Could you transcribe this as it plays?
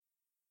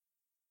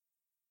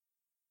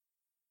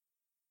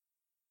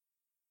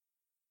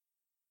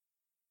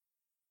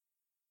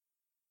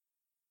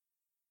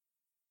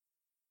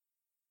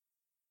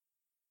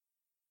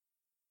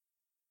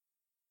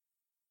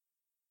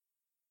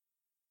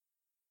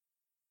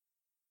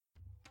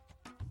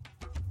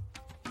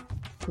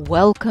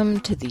Welcome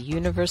to the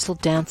Universal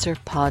Dancer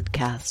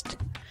Podcast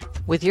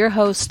with your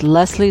host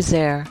Leslie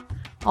Zare,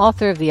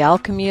 author of The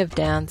Alchemy of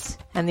Dance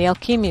and the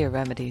Alchemia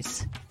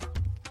Remedies.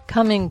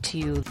 Coming to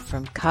you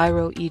from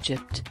Cairo,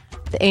 Egypt,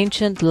 the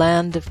ancient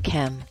land of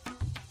Chem.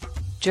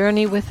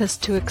 Journey with us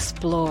to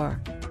explore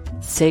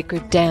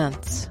sacred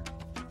dance,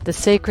 the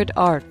sacred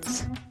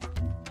arts,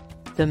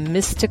 the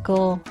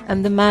mystical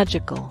and the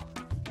magical.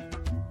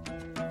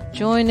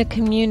 Join a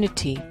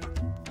community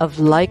of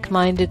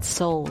like-minded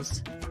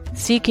souls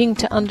seeking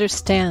to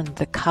understand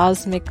the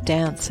cosmic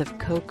dance of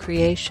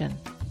co-creation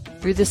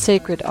through the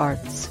sacred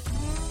arts.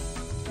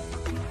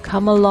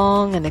 Come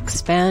along and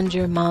expand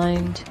your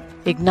mind,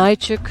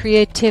 ignite your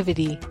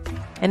creativity,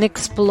 and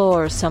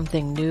explore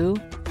something new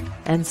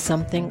and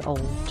something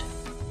old.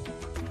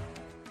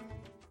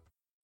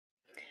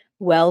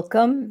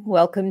 Welcome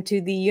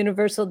to the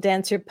Universal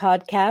Dancer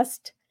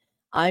Podcast.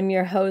 I'm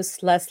your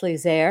host, Leslie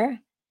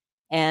Zare.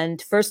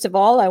 And first of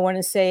all, I want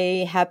to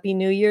say Happy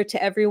New Year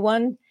to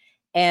everyone.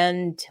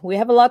 And we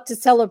have a lot to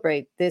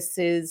celebrate. This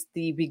is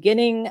the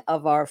beginning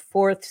of our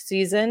fourth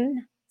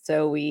season.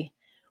 So we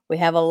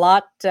have a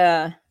lot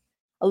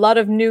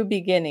of new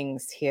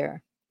beginnings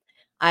here.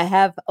 I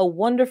have a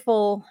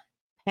wonderful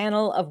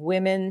panel of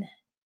women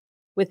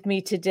with me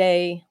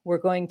today. We're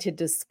going to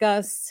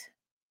discuss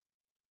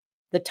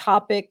the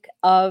topic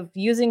of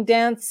using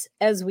dance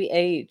as we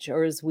age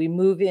or as we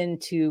move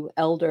into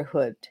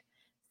elderhood.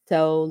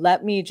 So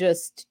let me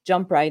just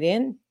jump right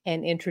in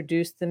and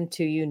introduce them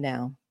to you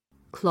now.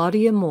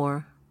 Claudia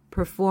Moore,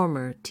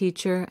 performer,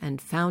 teacher,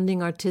 and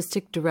founding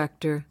artistic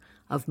director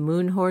of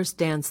Moonhorse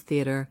Dance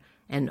Theatre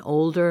and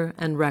Older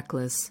and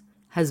Reckless,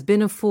 has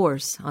been a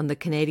force on the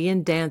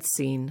Canadian dance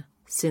scene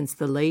since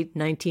the late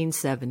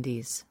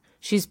 1970s.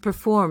 She's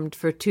performed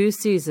for 2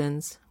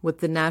 seasons with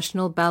the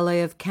National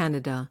Ballet of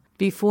Canada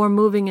before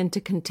moving into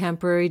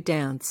contemporary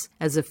dance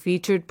as a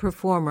featured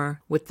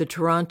performer with the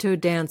Toronto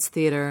Dance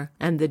Theatre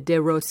and the De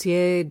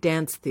Rossier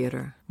Dance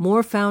Theatre.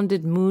 Moore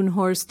founded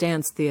Moonhorse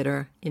Dance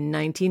Theatre in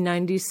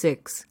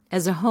 1996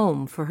 as a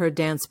home for her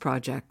dance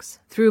projects.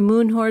 Through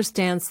Moonhorse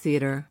Dance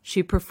Theatre,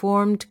 she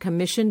performed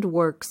commissioned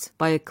works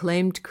by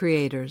acclaimed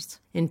creators.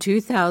 In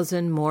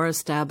 2000, Moore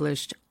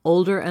established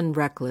Older and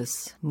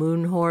Reckless,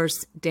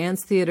 Moonhorse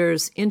Dance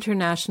Theatre's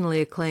internationally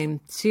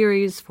acclaimed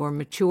series for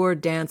mature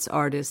dance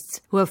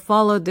artists who have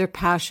followed their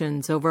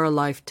passions over a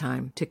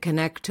lifetime to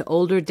connect to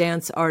older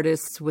dance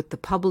artists with the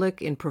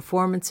public in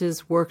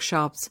performances,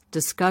 workshops,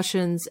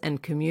 discussions,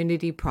 and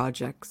community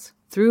projects.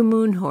 Through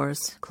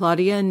Moonhorse,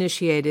 Claudia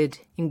initiated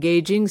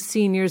engaging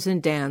seniors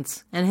in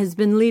dance and has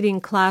been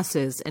leading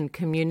classes and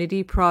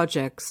community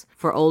projects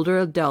for older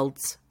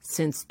adults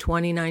since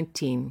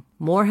 2019.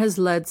 Moore has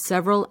led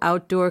several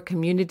outdoor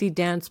community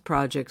dance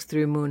projects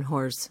through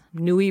Moonhorse,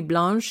 Nuit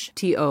Blanche,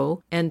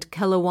 TO, and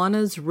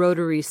Kelowna's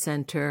Rotary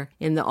Center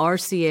in the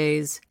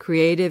RCA's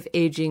Creative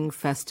Aging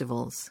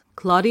Festivals.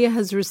 Claudia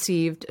has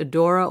received a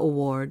Dora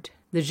Award,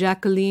 the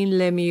Jacqueline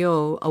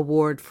Lemieux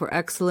Award for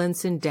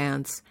Excellence in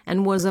Dance,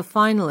 and was a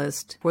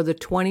finalist for the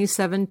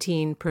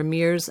 2017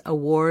 Premier's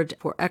Award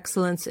for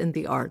Excellence in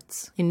the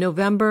Arts. In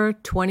November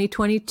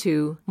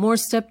 2022, Moore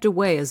stepped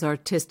away as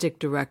artistic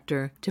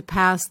director to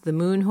pass the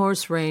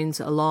Moonhorse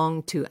reins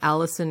along to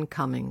Alison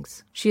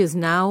Cummings. She is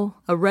now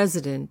a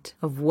resident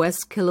of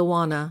West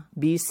Kelowna,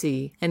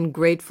 BC, and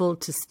grateful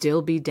to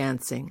still be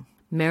dancing.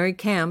 Mary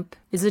Camp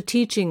is a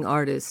teaching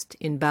artist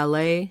in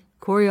ballet,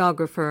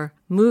 choreographer,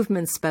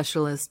 movement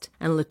specialist,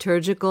 and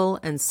liturgical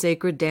and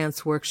sacred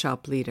dance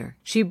workshop leader.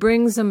 She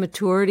brings a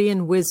maturity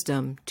and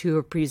wisdom to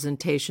her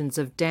presentations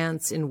of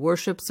dance in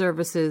worship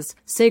services,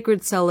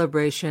 sacred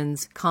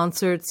celebrations,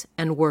 concerts,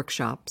 and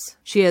workshops.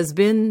 She has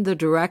been the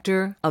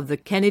director of the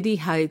Kennedy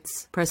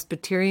Heights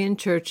Presbyterian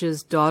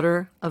Church's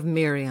Daughter of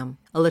Miriam,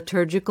 a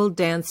liturgical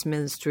dance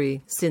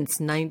ministry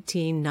since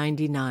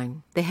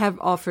 1999. They have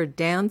offered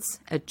dance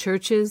at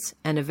churches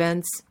and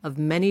events of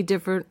many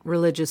different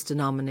religious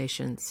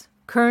denominations.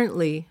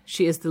 Currently,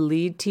 she is the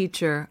lead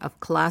teacher of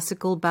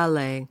classical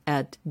ballet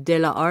at De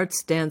La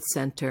Arts Dance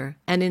Center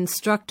and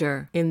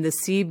instructor in the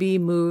CB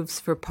Moves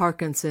for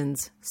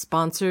Parkinson's,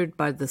 sponsored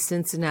by the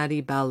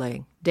Cincinnati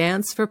Ballet.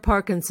 Dance for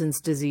Parkinson's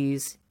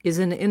Disease is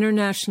an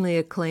internationally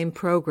acclaimed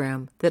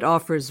program that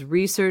offers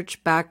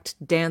research-backed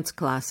dance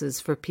classes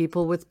for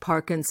people with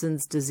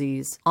Parkinson's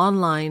disease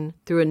online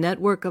through a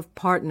network of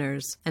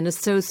partners and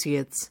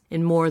associates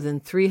in more than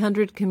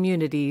 300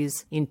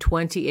 communities in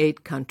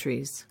 28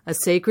 countries. A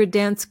Sacred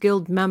Dance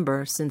Guild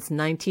member since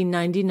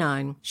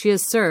 1999, she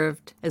has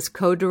served as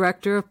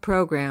co-director of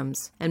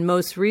programs and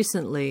most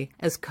recently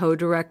as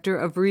co-director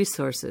of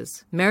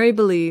resources. Mary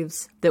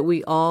believes that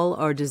we all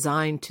are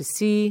designed to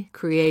see,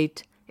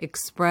 create,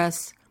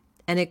 express,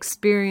 and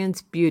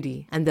experience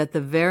beauty, and that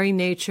the very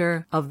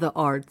nature of the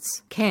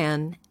arts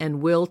can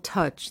and will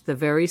touch the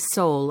very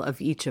soul of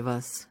each of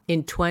us.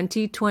 In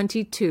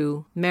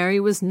 2022,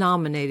 Mary was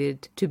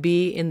nominated to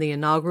be in the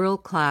inaugural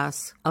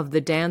class of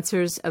the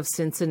Dancers of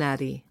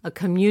Cincinnati, a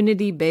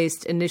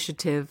community-based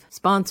initiative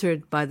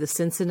sponsored by the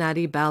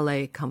Cincinnati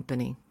Ballet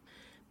Company.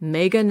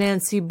 Mega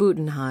Nancy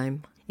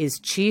Butenheim is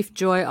Chief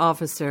Joy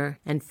Officer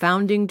and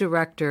Founding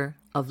Director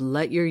of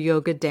Let Your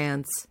Yoga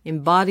Dance,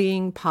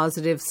 Embodying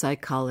Positive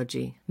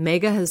Psychology.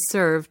 Megha has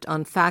served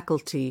on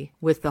faculty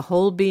with the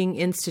Whole Being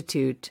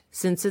Institute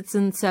since its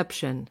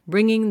inception,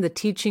 bringing the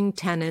teaching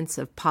tenets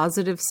of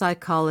positive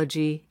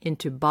psychology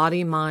into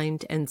body,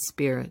 mind, and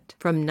spirit.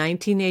 From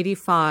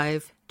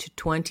 1985 to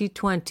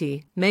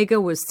 2020,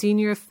 Megha was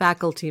senior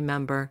faculty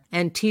member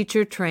and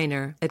teacher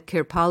trainer at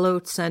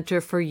Kirpalo Center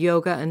for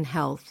Yoga and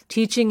Health,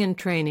 teaching and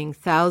training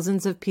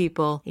thousands of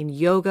people in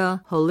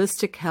yoga,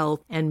 holistic health,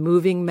 and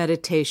moving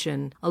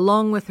meditation,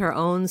 along with her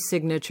own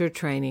signature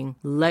training,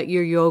 Let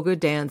Your Yoga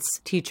Dance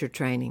Teacher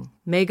Training.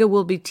 Megha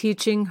will be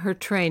teaching her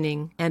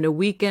training and a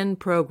weekend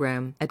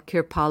program at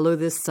Kirpalo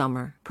this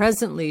summer.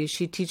 Presently,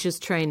 she teaches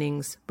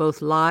trainings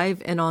both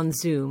live and on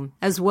Zoom,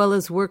 as well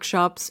as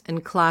workshops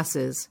and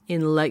classes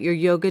in Let Your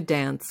Yoga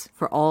Dance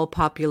for all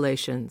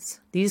populations.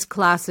 These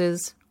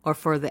classes are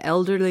for the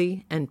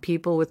elderly and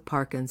people with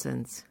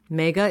Parkinson's.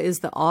 Megha is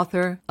the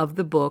author of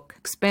the book,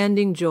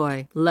 Expanding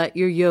Joy, Let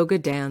Your Yoga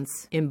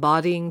Dance,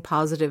 Embodying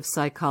Positive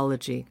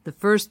Psychology, the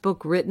first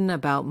book written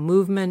about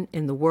movement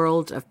in the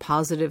world of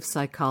positive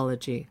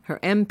psychology.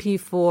 Her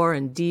MP4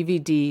 and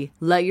DVD,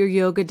 Let Your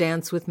Yoga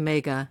Dance with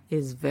Megha,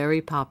 is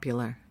very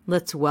popular.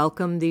 Let's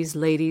welcome these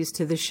ladies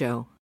to the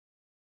show.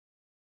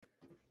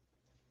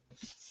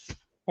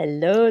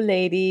 Hello,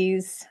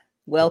 ladies.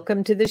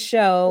 Welcome to the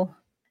show.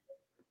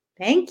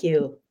 Thank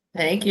you.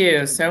 Thank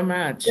you so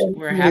much.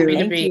 We're happy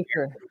to be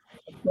here.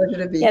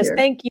 Pleasure to be here. Yes, here.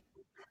 thank you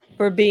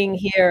for being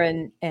here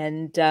and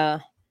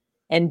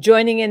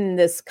joining in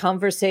this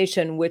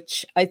conversation,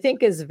 which I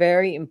think is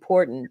very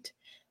important.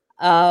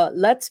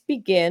 Let's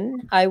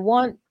begin. I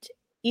want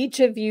each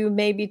of you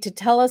maybe to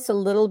tell us a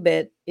little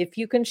bit, if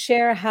you can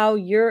share how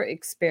your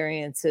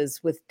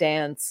experiences with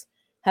dance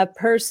have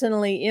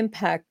personally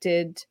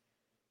impacted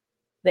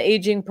the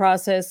aging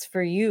process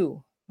for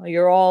you.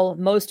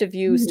 Most of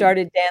you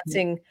started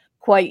dancing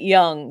quite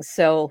young,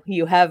 so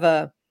you have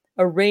a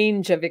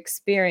range of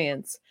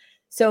experience.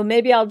 So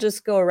maybe I'll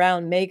just go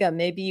around. Megha,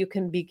 maybe you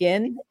can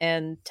begin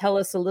and tell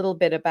us a little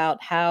bit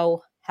about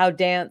how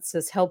dance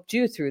has helped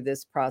you through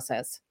this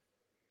process.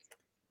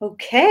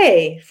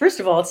 Okay. First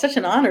of all, it's such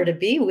an honor to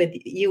be with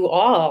you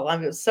all.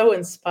 I'm so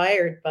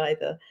inspired by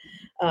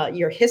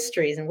your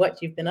histories and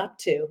what you've been up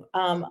to.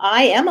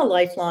 I am a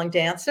lifelong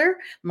dancer.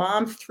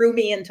 Mom threw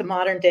me into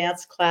modern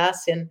dance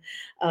class in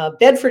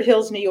Bedford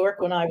Hills, New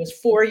York when I was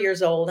 4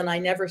 years old, and I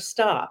never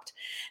stopped.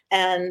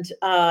 And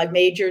I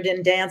majored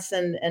in dance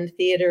and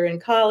theater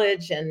in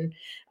college and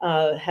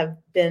have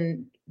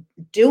been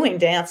doing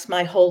dance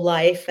my whole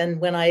life. And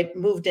when I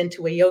moved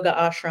into a yoga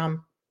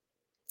ashram,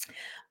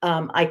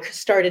 I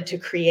started to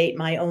create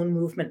my own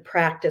movement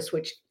practice,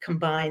 which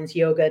combines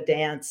yoga,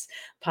 dance,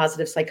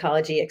 positive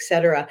psychology,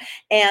 etc.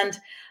 And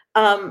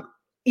I've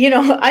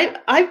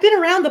been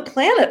around the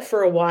planet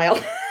for a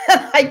while.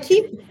 I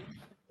keep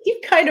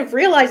kind of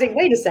realizing,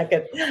 wait a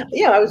second,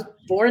 I was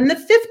born in the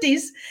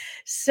 50s.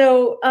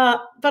 So,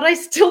 but I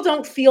still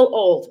don't feel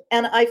old.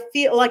 And I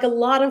feel like a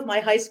lot of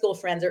my high school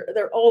friends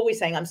they're always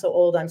saying, I'm so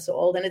old.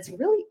 And it's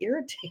really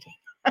irritating.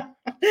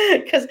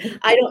 Because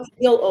I don't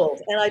feel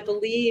old. And I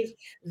believe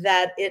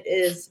that it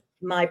is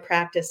my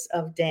practice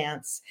of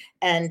dance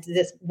and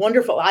this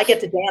wonderful, I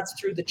get to dance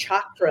through the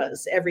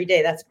chakras every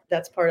day.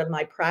 That's part of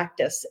my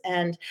practice.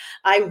 And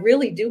I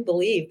really do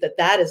believe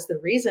that is the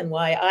reason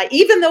why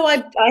even though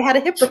I had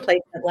a hip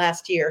replacement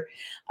last year,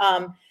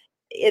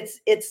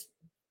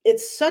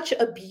 it's such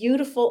a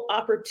beautiful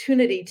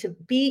opportunity to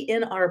be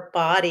in our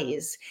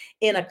bodies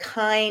in a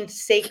kind,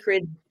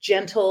 sacred,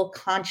 gentle,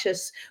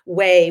 conscious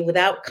way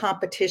without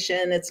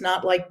competition. It's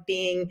not like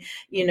being,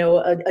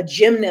 a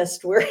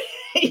gymnast where,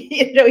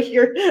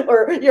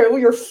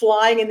 you're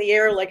flying in the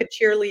air like a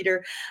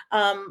cheerleader.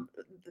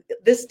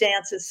 This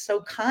dance is so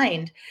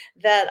kind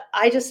that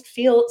I just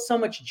feel so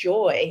much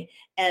joy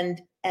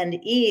and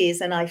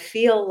ease. And I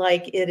feel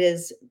like it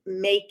is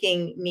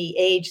making me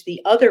age the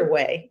other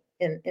way.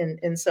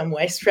 In some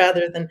ways,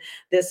 rather than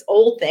this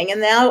old thing. And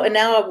now,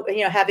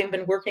 having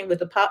been working with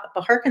the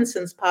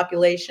Parkinson's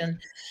population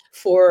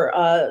for,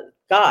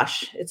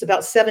 it's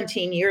about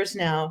 17 years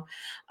now.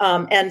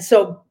 And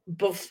so,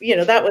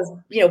 that was,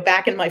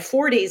 back in my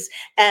 40s.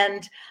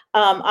 And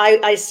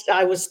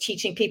I was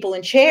teaching people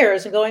in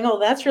chairs and going, oh,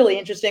 that's really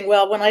interesting.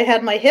 Well, when I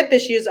had my hip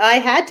issues, I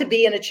had to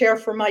be in a chair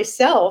for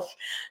myself.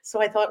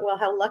 So I thought, well,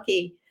 how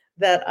lucky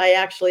that I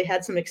actually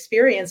had some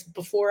experience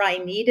before I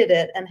needed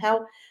it, and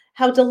how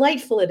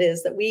delightful it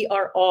is that we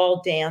are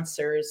all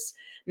dancers,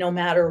 no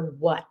matter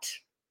what,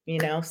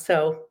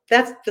 so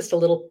that's just a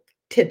little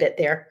tidbit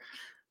there.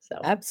 So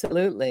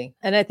absolutely.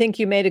 And I think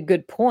you made a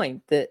good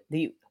point that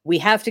we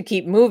have to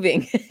keep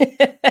moving.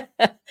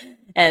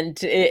 And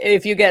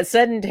if you get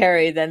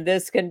sedentary, then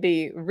this can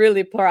be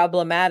really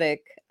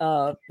problematic.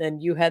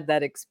 And you had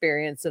that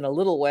experience in a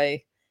little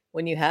way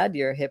when you had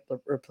your hip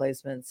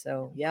replacement.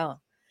 So yeah,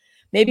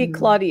 maybe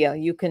Claudia,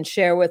 you can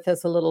share with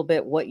us a little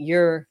bit what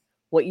your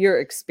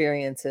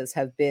experiences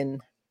have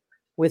been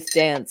with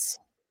dance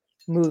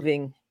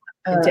moving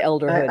into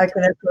elderhood. I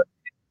can echo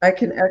I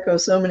can echo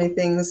so many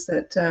things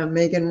that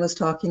Megan was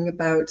talking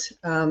about.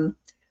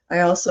 I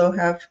also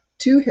have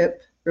 2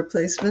 hip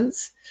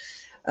replacements.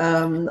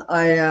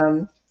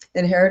 I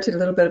inherited a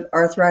little bit of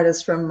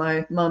arthritis from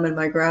my mom and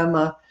my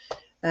grandma.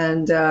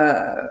 And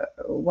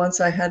once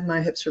I had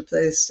my hips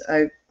replaced,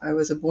 I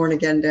was a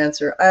born-again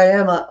dancer. I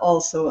am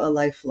also a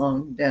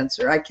lifelong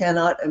dancer. I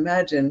cannot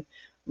imagine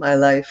my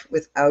life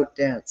without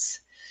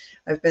dance.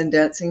 I've been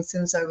dancing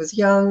since I was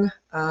young.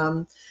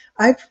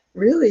 I've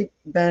really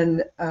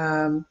been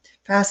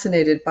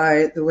fascinated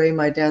by the way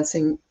my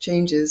dancing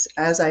changes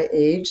as I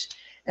age,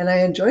 and I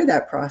enjoy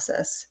that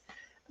process.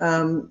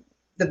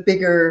 The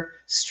bigger,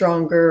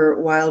 stronger,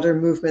 wilder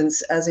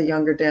movements as a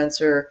younger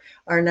dancer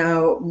are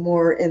now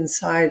more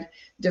inside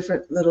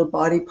different little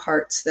body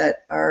parts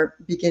that are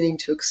beginning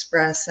to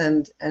express,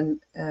 and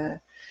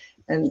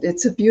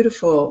it's a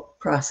beautiful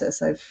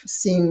process. I've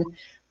seen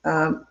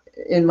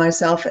in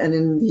myself and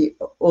in the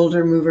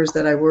older movers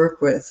that I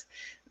work with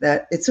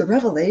that it's a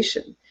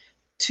revelation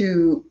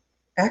to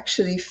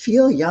actually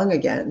feel young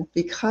again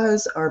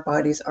because our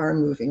bodies are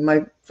moving.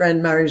 My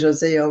friend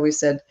Marie-Josée always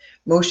said,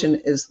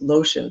 motion is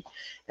lotion.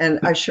 And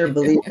I sure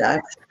believe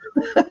that.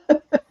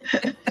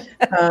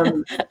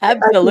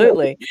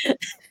 Absolutely.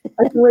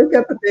 I can wake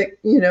up a bit,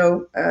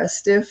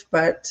 stiff,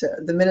 but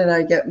the minute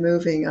I get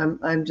moving,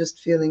 I'm just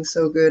feeling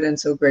so good and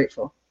so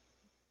grateful.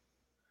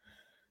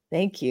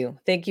 Thank you.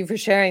 Thank you for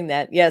sharing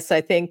that. Yes, I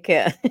think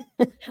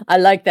I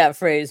like that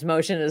phrase,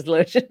 motion is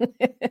lotion.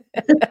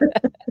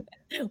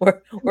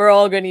 We're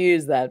all going to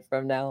use that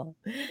from now on.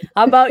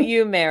 How about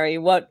you, Mary?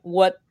 What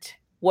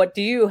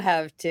do you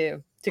have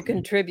to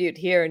contribute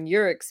here in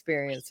your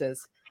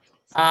experiences?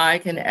 I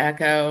can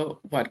echo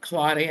what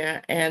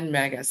Claudia and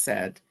Mega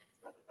said.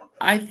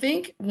 I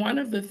think one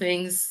of the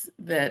things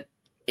that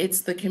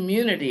it's the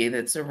community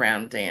that's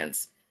around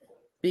dance,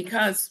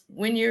 because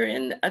when you're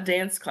in a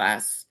dance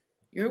class,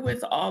 you're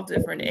with all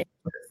different ages.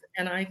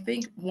 And I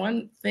think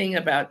one thing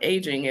about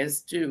aging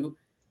is to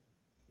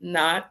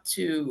not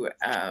to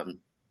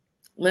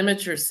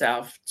limit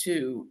yourself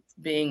to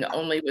being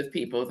only with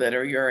people that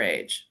are your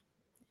age.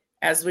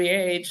 As we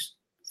age,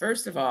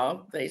 first of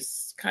all, they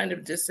kind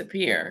of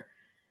disappear.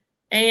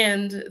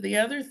 And the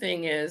other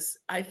thing is,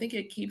 I think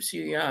it keeps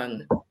you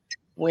young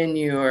when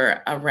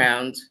you're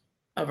around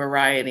a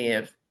variety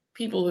of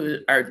people who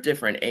are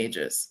different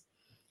ages.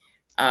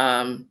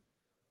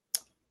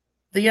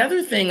 The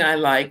other thing I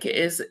like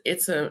is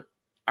it's a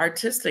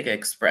artistic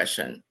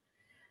expression.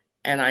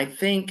 And I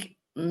think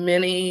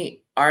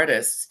many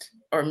artists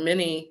or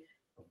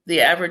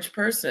the average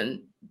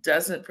person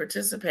doesn't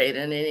participate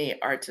in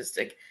any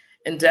artistic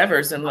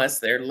endeavors unless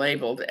they're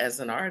labeled as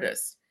an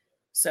artist.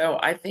 So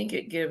I think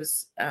it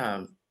gives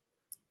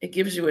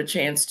you a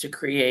chance to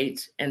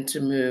create and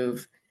to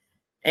move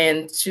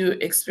and to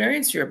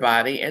experience your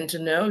body and to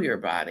know your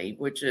body,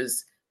 which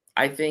is,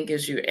 I think,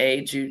 as you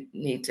age, you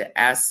need to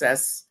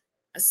assess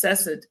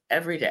it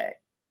every day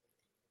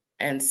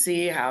and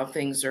see how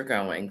things are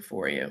going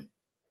for you.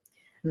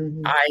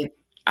 Mm-hmm.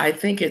 I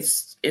think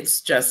it's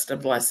just a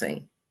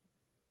blessing.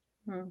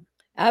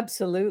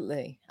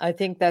 Absolutely. I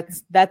think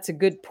that's a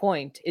good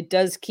point. It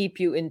does keep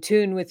you in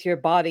tune with your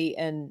body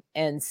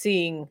and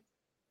seeing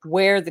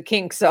where the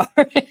kinks are,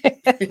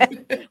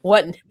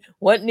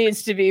 what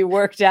needs to be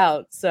worked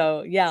out.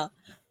 So yeah,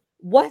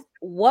 what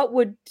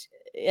would,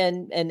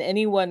 and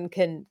anyone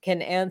can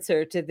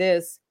answer to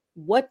this,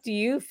 what do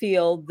you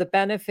feel the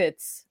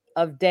benefits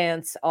of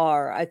dance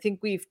are? I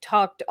think we've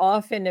talked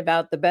often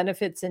about the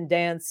benefits in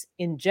dance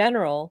in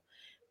general,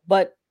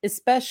 but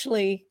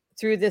especially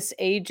through this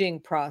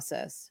aging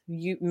process.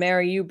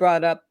 Mary, you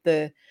brought up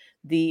the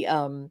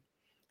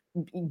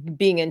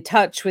being in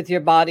touch with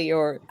your body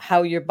or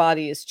how your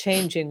body is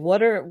changing.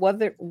 What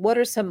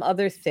are some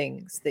other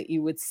things that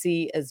you would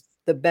see as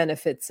the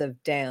benefits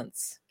of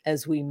dance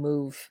as we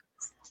move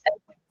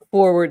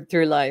forward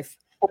through life?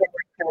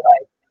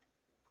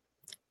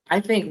 I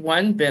think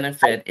one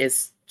benefit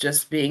is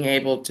just being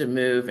able to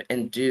move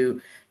and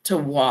to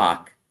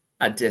walk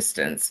a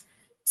distance.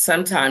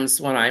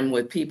 Sometimes when I'm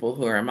with people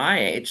who are my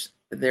age,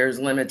 there's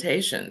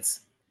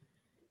limitations.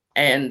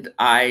 And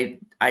I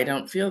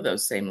don't feel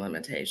those same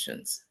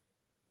limitations.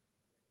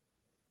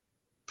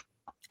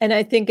 And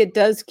I think it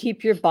does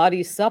keep your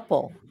body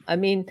supple. I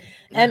mean,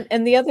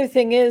 and the other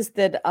thing is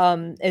that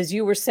as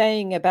you were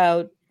saying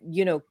about,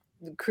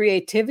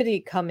 creativity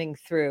coming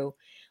through,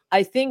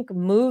 I think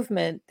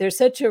movement, there's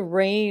such a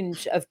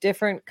range of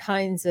different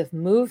kinds of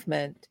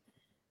movement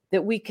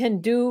that we can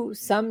do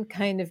some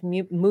kind of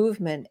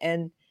movement,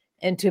 and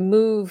to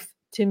move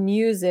to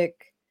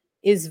music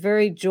is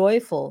very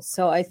joyful.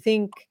 So I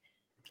think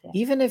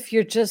even if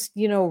you're just,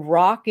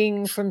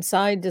 rocking from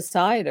side to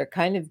side or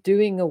kind of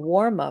doing a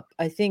warm up,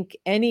 I think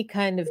any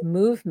kind of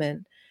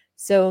movement.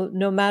 So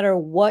no matter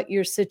what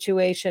your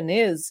situation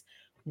is,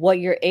 what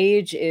your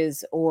age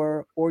is,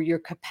 or your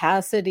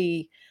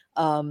capacity,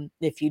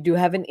 if you do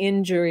have an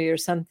injury or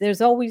something,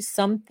 there's always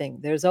something.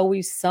 There's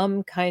always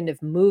some kind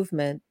of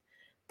movement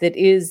that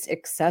is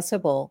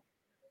accessible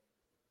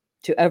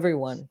to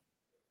everyone.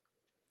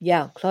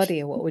 Yeah,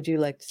 Claudia, what would you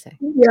like to say?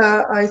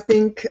 Yeah, I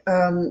think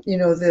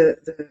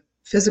the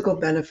physical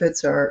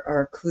benefits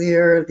are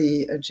clear.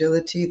 The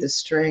agility, the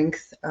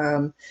strength,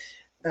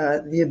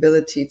 the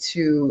ability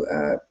to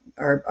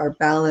our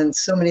balance.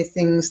 So many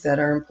things that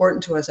are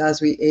important to us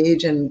as we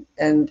age, and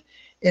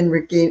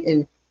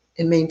in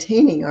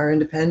maintaining our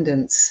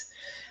independence.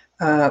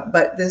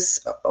 But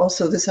this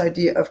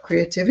idea of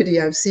creativity,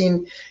 I've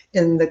seen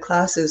in the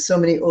classes so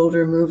many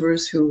older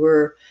movers who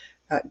were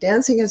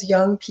dancing as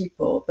young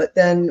people, but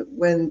then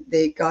when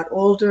they got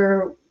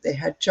older, they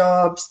had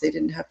jobs, they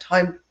didn't have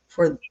time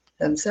for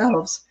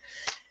themselves.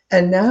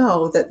 And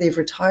now that they've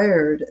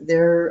retired,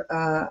 their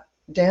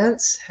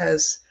dance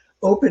has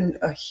opened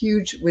a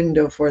huge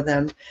window for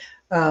them.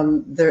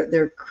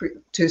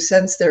 To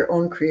sense their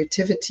own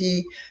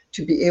creativity,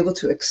 to be able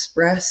to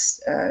express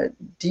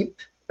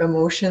deep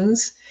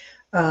emotions.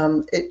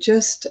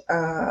 It's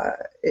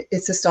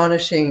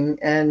astonishing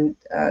and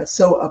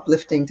so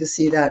uplifting to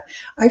see that.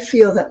 I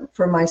feel that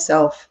for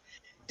myself,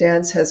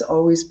 dance has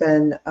always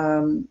been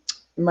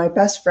my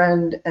best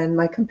friend and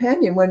my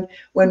companion.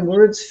 When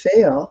words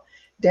fail,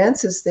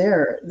 dance is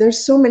there.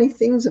 There's so many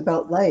things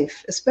about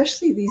life,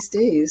 especially these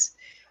days,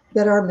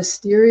 that are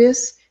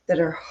mysterious, that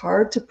are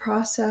hard to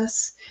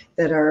process,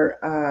 that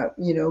are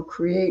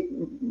create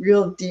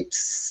real deep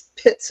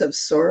pits of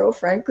sorrow,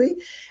 frankly.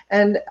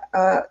 And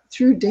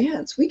through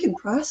dance, we can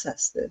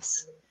process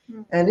this,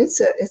 and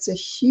it's a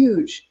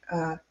huge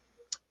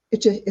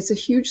it's a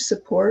huge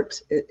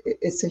support.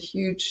 It's a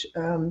huge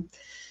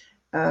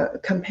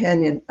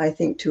companion, I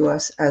think, to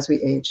us as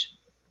we age.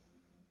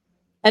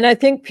 And I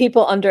think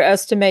people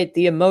underestimate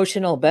the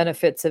emotional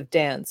benefits of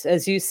dance.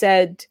 As you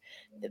said,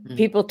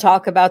 people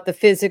talk about the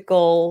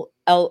physical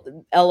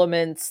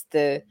elements,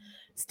 the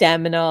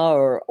stamina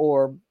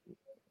or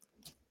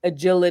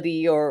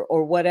agility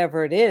or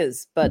whatever it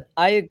is. But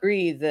I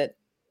agree that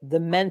the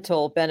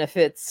mental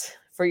benefits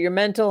for your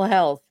mental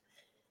health,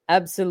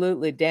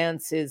 absolutely,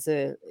 dance is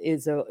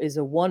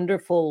a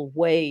wonderful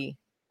way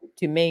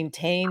to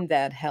maintain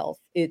that health.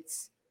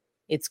 It's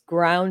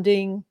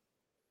grounding,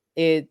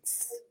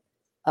 it's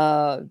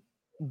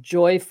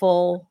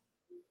joyful.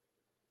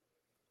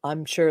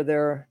 I'm sure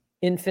there are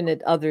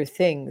infinite other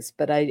things,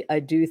 but I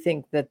do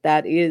think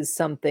that is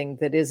something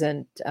that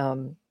isn't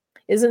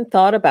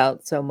thought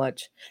about so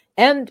much.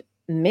 And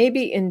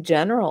maybe in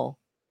general,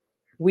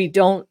 we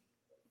don't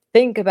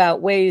think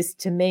about ways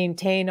to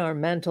maintain our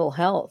mental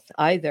health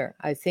either.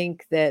 I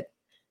think that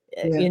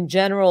in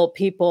general,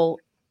 people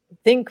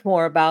think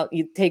more about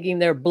taking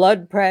their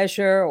blood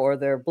pressure or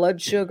their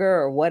blood sugar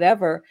or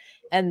whatever,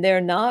 and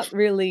they're not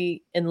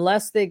really,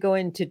 unless they go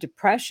into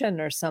depression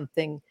or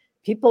something,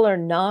 people are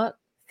not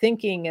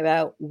thinking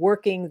about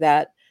working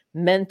that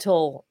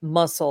mental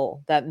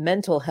muscle, that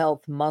mental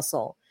health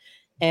muscle.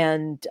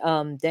 And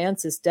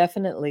dance is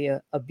definitely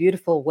a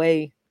beautiful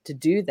way to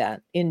do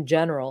that in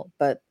general,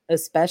 but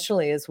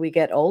especially as we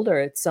get older,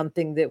 it's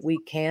something that we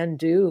can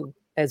do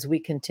as we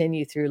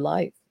continue through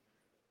life.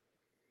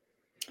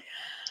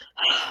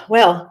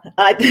 Well,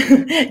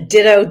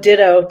 ditto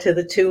to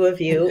the two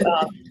of you,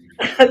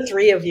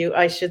 three of you,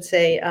 I should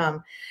say.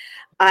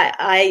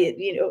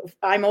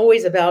 I'm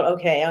always about,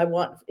 okay, I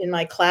want in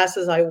my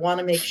classes, I want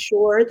to make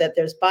sure that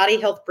there's body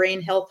health,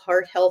 brain health,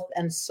 heart health,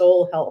 and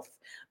soul health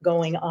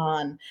going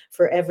on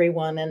for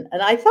everyone. And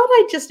I thought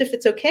I'd just, if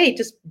it's okay,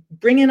 just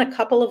bring in a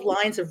couple of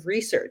lines of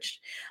research,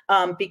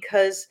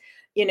 because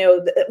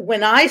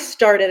when I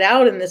started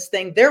out in this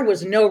thing, there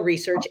was no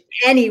research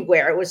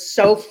anywhere. It was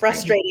so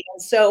frustrating.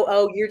 And so,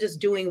 oh, you're just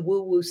doing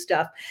woo-woo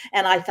stuff.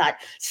 And I thought,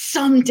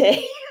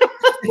 someday,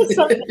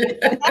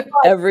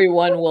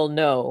 everyone will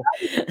know.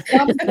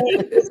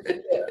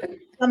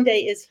 Someday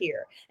is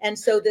here. And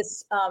so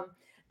this,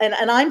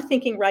 and I'm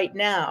thinking right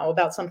now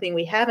about something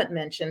we haven't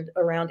mentioned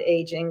around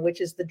aging,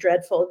 which is the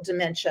dreadful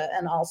dementia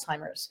and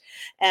Alzheimer's.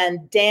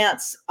 And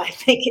dance, I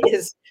think,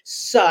 is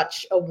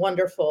such a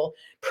wonderful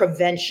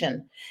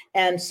prevention.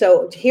 And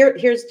so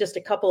here's just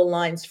a couple of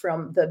lines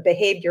from the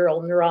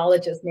behavioral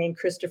neurologist named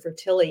Christopher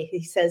Tilley.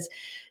 He says,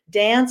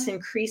 dance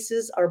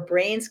increases our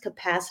brain's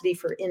capacity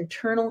for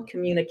internal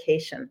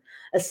communication,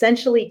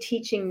 essentially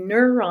teaching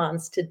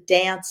neurons to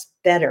dance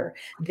better,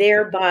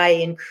 thereby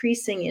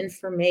increasing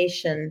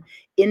information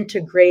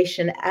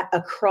integration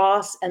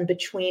across and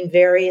between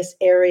various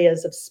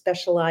areas of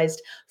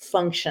specialized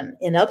function.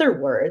 In other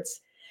words,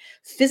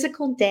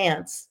 physical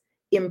dance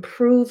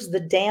improves the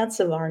dance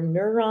of our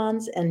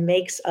neurons and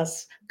makes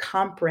us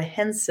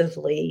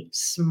comprehensively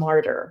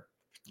smarter.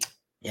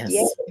 Yes.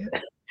 Yeah.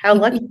 How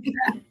lucky.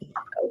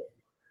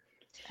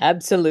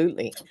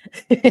 Absolutely.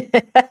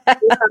 I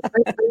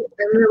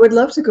would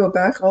love to go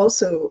back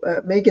also.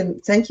 Megan,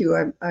 thank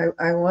you.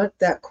 I want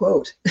that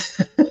quote.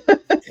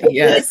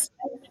 Yes.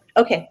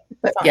 Okay.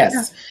 Fine.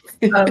 Yes.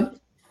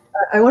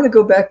 I want to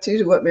go back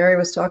to what Mary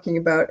was talking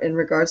about in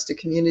regards to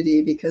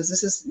community, because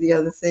this is the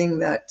other thing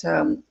that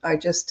I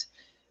just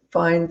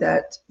find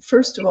that,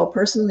 first of all,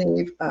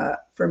 personally,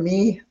 for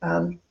me,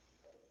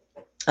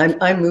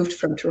 I moved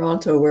from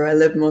Toronto, where I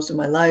lived most of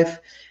my life,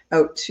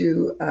 out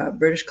to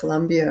British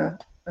Columbia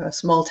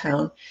small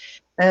town.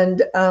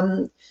 And,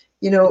 I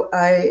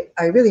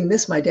really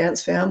miss my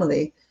dance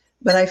family,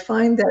 but I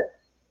find that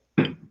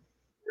when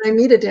I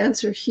meet a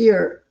dancer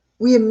here,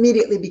 we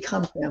immediately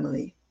become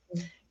family.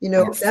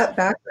 Yes. That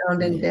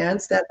background in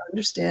dance, that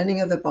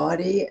understanding of the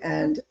body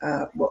and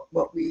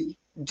what we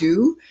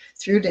do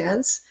through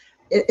dance,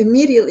 it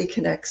immediately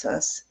connects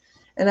us.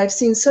 And I've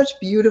seen such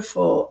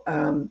beautiful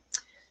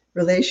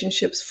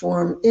relationships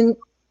form in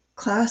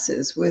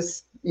classes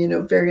with,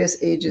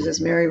 various ages,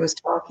 as Mary was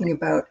talking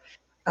about.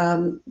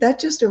 That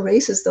just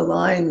erases the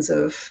lines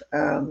of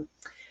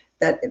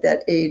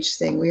that age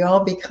thing. We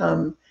all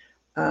become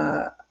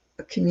a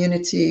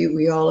community.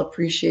 We all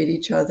appreciate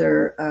each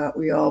other.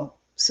 We all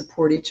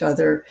support each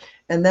other.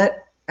 And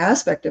that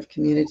aspect of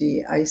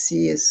community I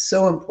see is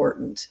so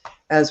important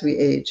as we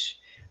age.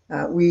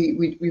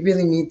 We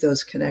really need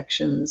those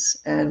connections,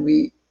 and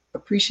we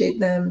appreciate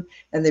them,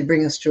 and they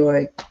bring us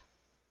joy.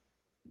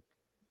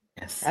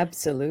 Yes.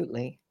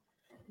 Absolutely.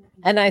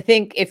 And I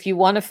think if you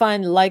want to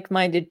find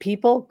like-minded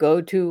people,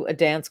 go to a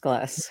dance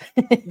class.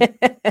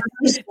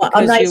 Because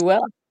you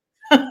will.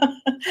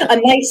 A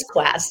nice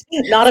class,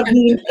 not a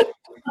mean.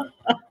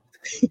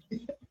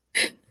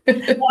 Well,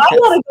 I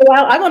want to go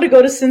out. I want to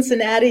go to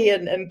Cincinnati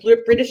and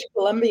British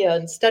Columbia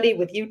and study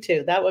with you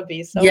two. That would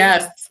be so.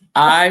 Yes,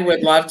 I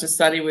would love to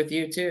study with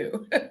you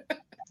too.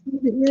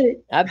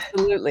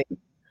 Absolutely.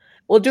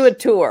 We'll do a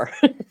tour.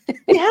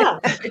 Yeah.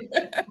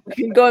 We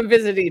can go and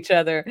visit each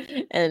other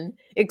and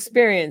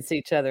experience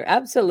each other.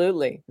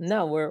 Absolutely.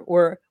 No,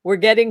 we're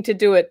getting to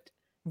do it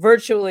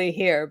virtually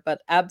here,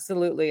 but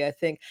absolutely, I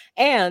think.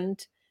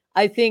 And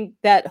I think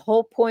that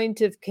whole point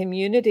of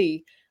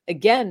community,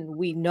 again,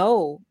 we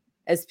know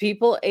as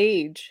people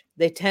age,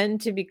 they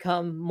tend to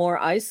become more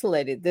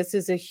isolated. This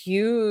is a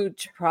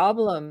huge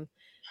problem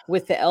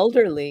with the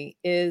elderly,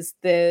 is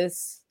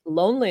this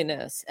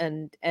loneliness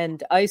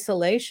and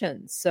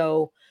isolation.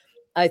 So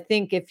I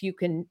think if you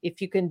can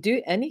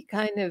do any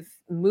kind of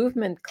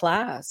movement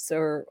class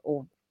or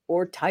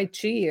tai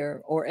chi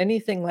or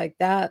anything like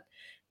that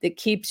that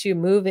keeps you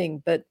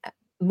moving, but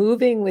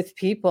moving with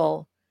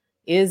people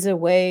is a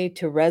way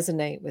to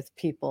resonate with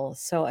people.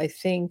 So I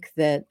think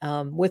that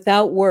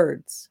without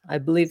words, I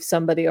believe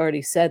somebody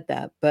already said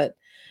that, but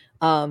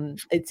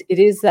it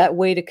is that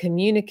way to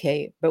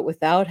communicate, but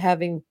without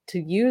having to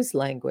use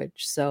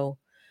language. So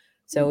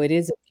it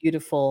is a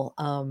beautiful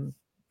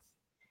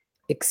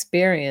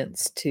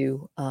experience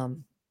to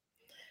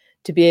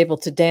be able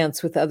to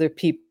dance with other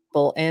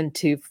people and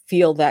to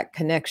feel that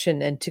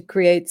connection and to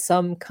create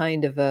some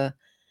kind of a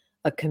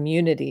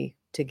community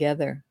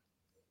together.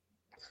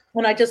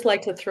 And I just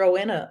like to throw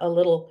in a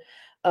little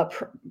a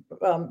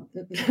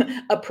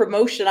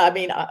promotion. I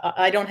mean,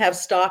 I don't have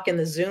stock in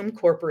the Zoom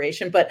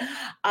Corporation, but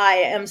I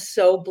am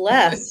so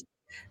blessed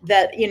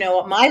that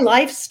my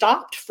life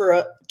stopped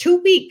for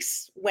 2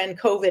 weeks when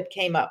COVID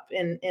came up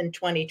in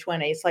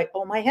 2020. It's like,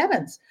 oh my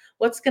heavens,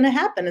 what's going to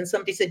happen? And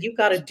somebody said, you've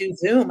got to do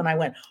Zoom, and I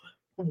went,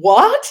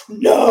 what?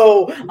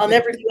 No, I'll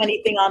never do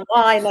anything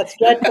online. That's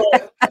dreadful.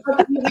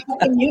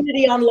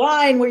 Community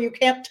online where you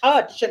can't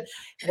touch. And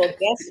well,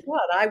 guess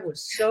what? I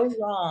was so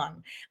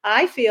wrong.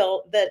 I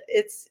feel that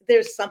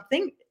there's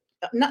something.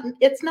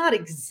 It's not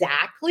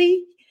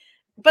exactly,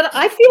 but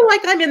I feel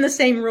like I'm in the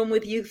same room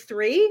with you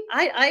three.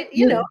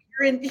 You're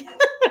in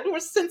we're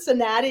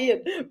Cincinnati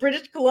and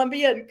British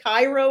Columbia and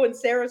Cairo and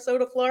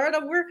Sarasota,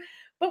 Florida.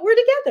 We're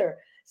together.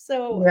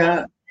 So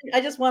Yeah. I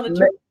just wanted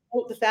to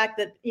promote the fact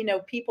that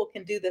people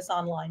can do this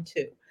online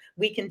too.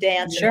 We can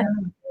dance Sure. and have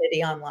a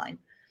community online.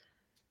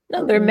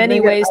 No, there are many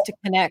ways to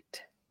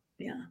connect.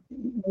 Yeah.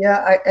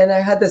 Yeah, I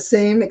had the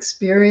same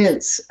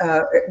experience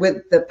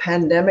with the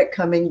pandemic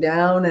coming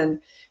down, and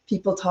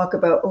people talk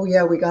about, oh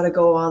yeah, we got to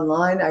go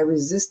online. I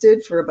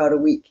resisted for about a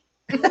week.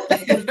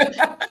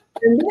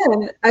 And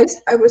then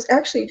I was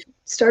actually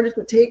started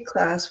to take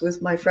class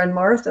with my friend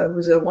Martha,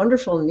 who's a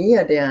wonderful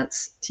Nia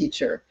dance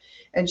teacher.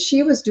 And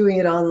she was doing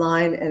it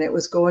online, and it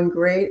was going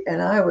great.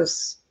 And I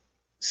was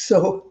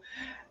so,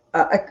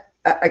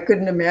 I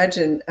couldn't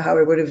imagine how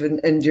I would have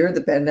endured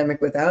the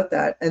pandemic without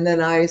that. And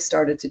then I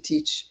started to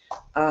teach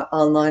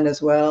online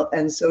as well.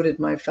 And so did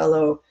my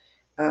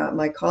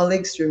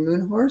colleagues through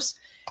Moonhorse.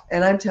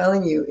 And I'm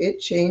telling you, it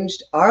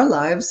changed our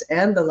lives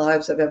and the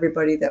lives of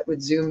everybody that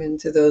would Zoom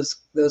into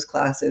those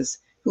classes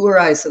who were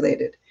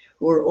isolated,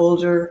 who were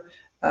older,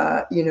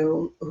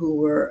 who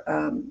were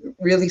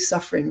really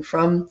suffering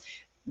from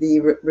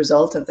the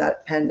result of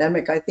that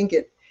pandemic. I think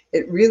it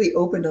really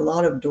opened a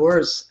lot of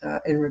doors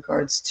in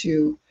regards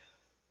to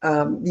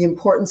the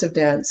importance of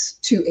dance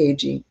to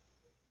aging.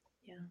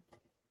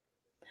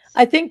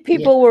 I think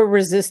people were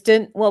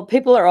resistant. Well,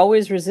 people are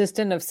always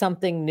resistant of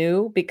something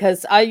new,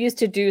 because I used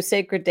to do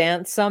sacred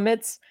dance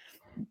summits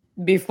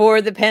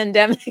before the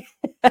pandemic.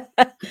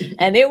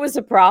 And it was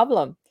a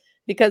problem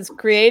because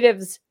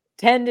creatives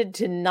tended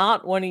to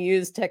not want to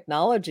use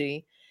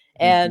technology.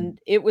 And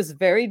it was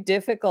very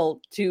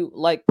difficult to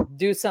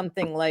do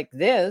something like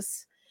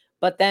this.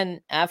 But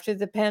then after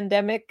the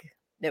pandemic,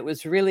 it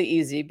was really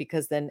easy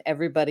because then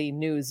everybody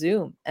knew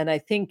Zoom. And I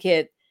think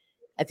it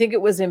I think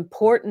it was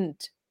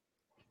important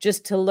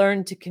just to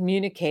learn to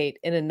communicate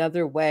in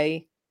another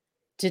way,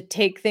 to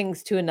take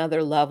things to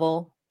another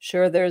level.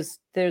 Sure, there's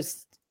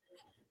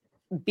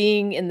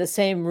being in the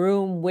same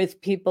room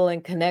with people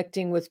and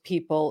connecting with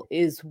people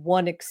is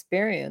one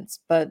experience,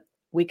 but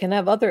we can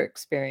have other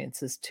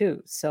experiences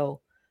too.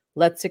 So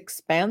let's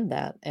expand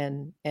that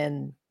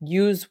and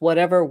use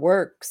whatever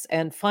works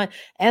and find.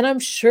 And I'm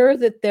sure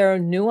that there are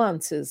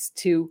nuances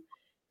to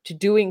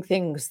doing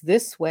things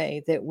this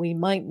way that we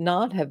might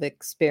not have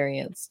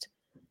experienced.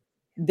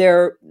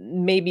 There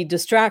may be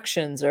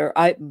distractions or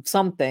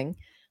something.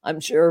 I'm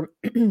sure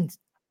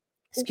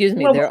excuse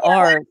me, Well, there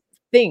are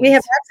we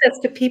have things. access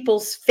to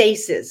people's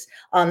faces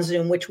on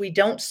Zoom, which we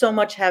don't so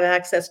much have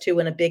access to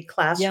in a big Yeah.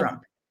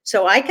 classroom.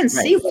 So I can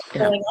see Right. what's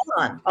Yeah. going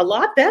on a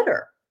lot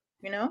better,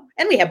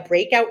 and we have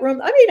breakout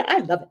rooms. I mean, I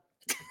love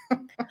it.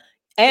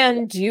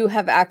 And you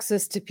have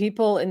access to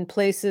people in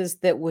places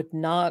that would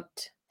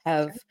not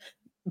have.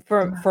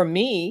 For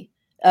me,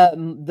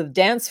 the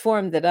dance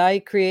form that I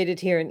created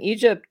here in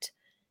Egypt,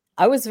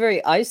 I was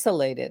very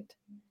isolated.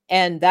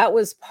 And that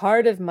was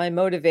part of my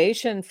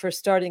motivation for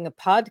starting a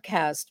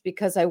podcast,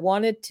 because I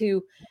wanted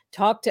to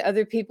talk to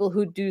other people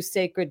who do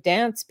sacred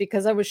dance,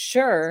 because I was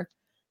sure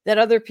that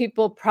other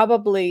people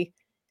probably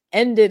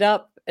ended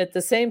up at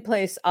the same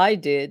place I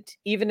did,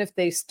 even if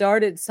they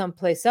started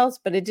someplace else,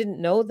 but I didn't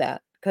know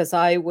that because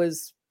I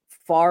was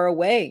far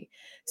away.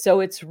 So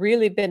it's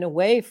really been a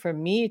way for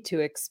me to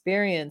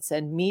experience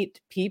and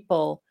meet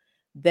people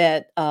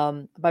that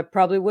I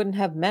probably wouldn't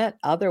have met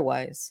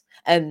otherwise.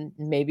 And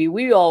maybe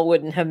we all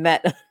wouldn't have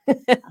met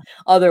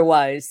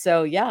otherwise.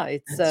 So yeah,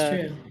 That's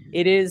true.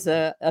 it is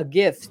a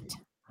gift.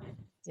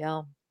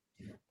 Yeah.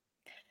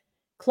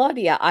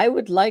 Claudia, I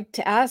would like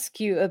to ask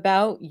you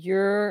about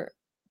your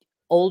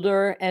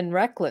Older and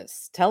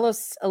Reckless. Tell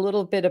us a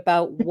little bit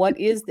about what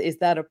is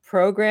that a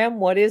program?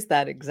 What is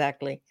that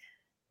exactly?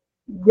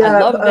 I Yeah,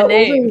 love the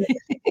name.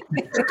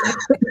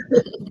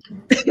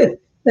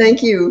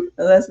 Thank you,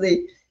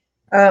 Leslie.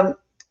 Um,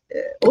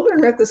 Older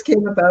and Reckless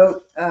came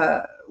about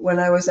when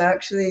I was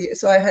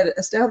so I had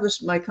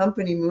established my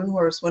company,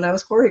 Moonhorse, when I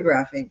was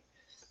choreographing.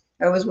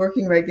 I was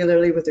working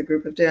regularly with a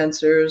group of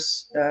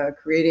dancers,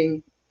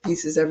 creating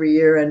pieces every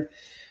year. And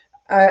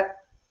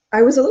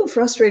I was a little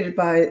frustrated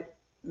by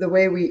the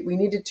way we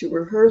needed to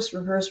rehearse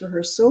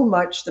so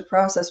much. The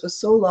process was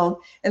so long.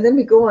 And then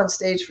we go on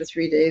stage for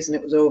 3 days and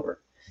it was over.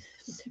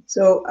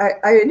 So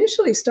I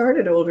initially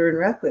started Older and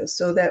Reckless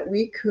so that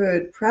we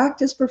could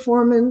practice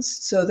performance,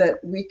 so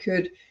that we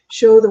could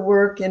show the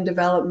work in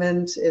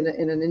development in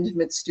an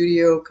intimate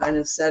studio kind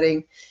of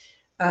setting.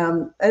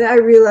 And I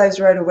realized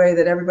right away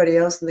that everybody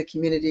else in the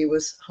community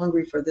was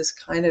hungry for this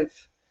kind of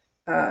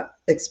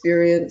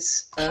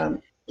experience,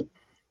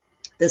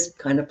 this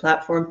kind of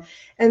platform.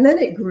 And then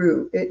it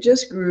grew. It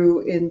just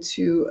grew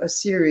into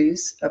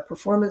a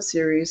performance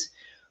series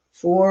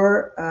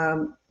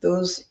for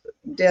those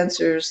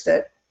dancers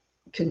that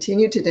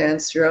continue to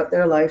dance throughout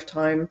their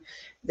lifetime.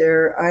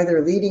 They're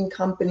either leading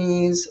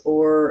companies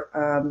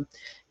or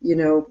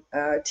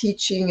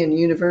teaching in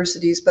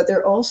universities, but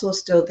they're also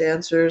still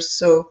dancers.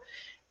 So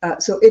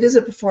it is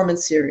a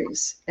performance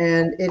series,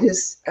 and it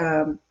is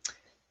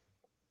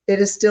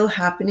still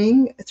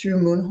happening through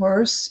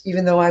Moonhorse,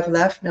 even though I've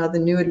left now. The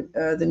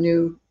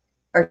new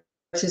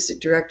artistic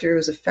director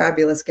is a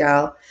fabulous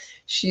gal.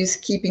 She's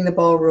keeping the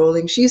ball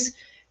rolling. She's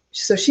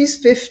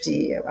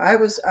 50. I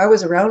was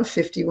around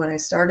 50 when I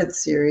started the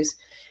series,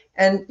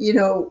 and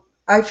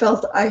I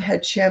felt I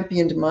had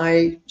championed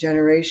my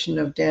generation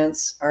of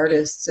dance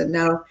artists, and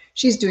now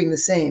she's doing the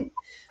same.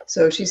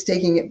 So she's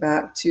taking it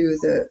back to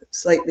the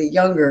slightly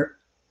younger,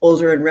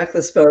 older and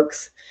reckless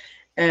folks,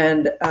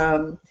 and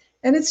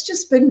it's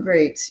just been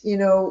great.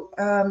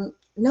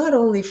 Not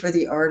only for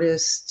the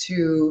artists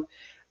to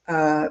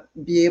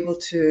be able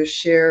to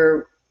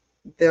share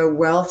the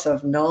wealth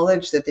of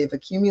knowledge that they've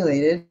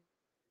accumulated,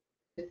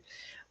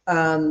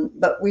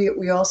 but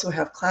we also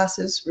have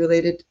classes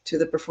related to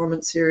the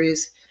performance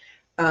series.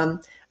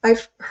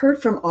 I've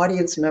heard from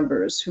audience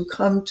members who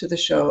come to the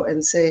show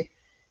and say,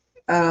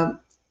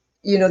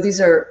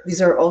 these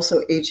are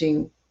also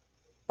aging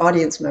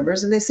audience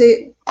members, and they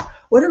say,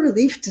 what a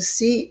relief to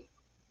see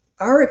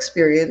our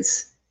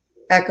experience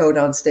echoed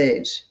on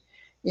stage.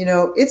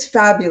 It's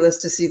fabulous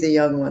to see the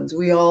young ones.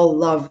 We all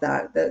love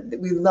that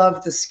we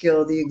love the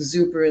skill, the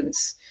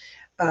exuberance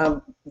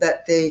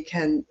that they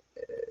can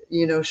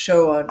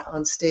show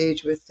on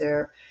stage with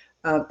their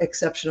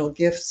exceptional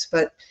gifts.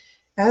 But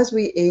as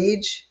we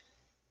age,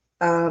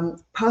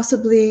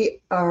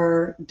 possibly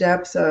our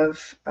depth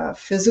of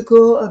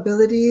physical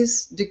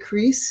abilities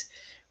decrease,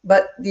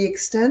 but the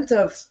extent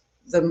of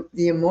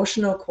the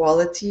emotional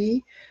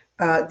quality,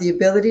 the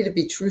ability to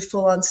be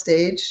truthful on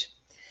stage,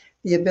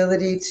 the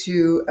ability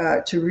to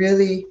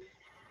really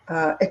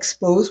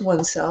expose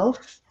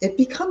oneself, it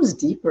becomes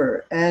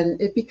deeper and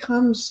it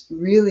becomes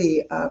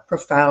really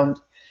profound,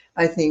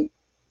 I think,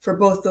 for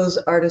both those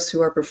artists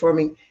who are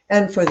performing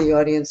and for the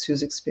audience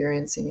who's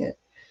experiencing it.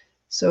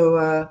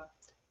 So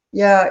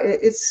yeah,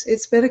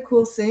 it's been a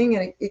cool thing,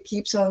 and it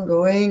keeps on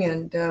going,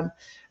 and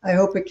I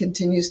hope it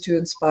continues to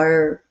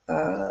inspire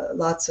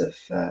lots of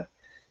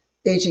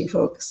aging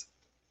folks.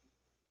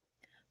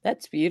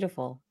 That's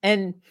beautiful.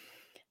 And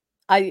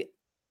I,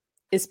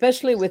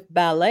 especially with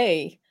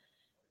ballet,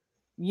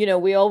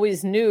 we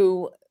always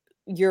knew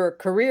your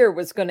career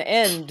was going to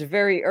end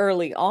very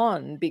early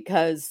on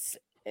because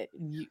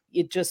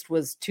it just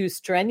was too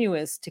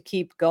strenuous to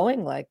keep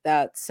going like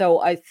that.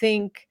 So I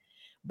think,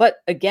 but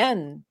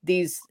again,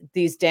 these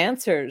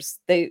dancers,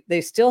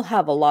 they still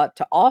have a lot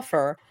to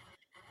offer,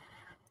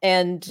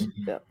 and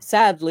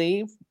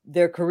sadly,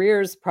 their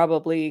careers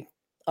probably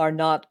are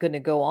not going to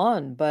go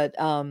on. But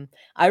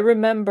I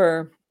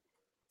remember,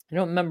 I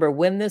don't remember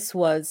when this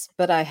was,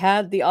 but I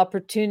had the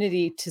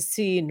opportunity to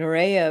see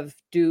Nureyev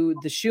do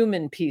the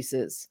Schumann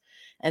pieces.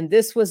 And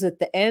this was at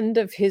the end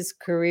of his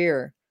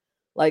career.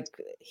 Like,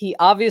 he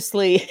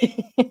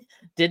obviously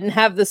didn't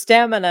have the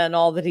stamina and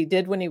all that he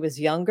did when he was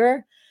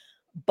younger,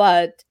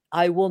 but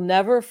I will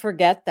never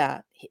forget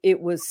that. It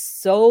was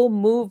so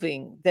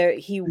moving. There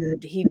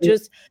he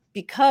just,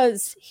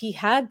 because he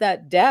had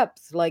that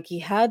depth, like he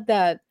had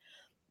that,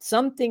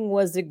 something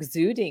was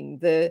exuding.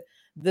 The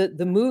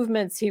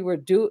movements he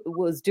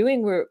was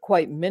doing were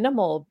quite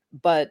minimal,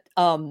 but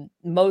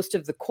most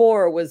of the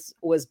core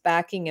was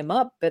backing him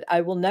up. But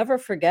I will never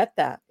forget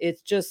that.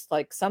 It's just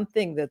like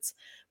something that's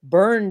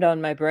burned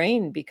on my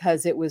brain,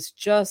 because it was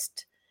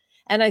just,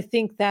 and I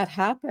think that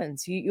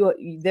happens.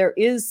 There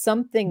is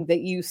something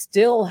that you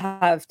still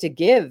have to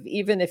give,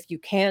 even if you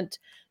can't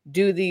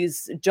do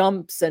these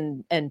jumps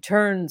and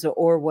turns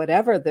or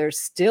whatever. There's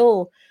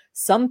still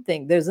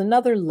something. There's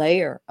another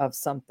layer of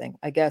something,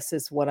 I guess,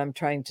 is what I'm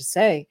trying to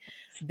say,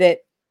 that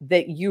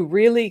you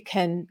really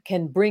can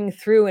bring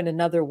through in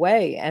another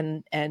way.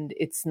 And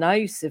it's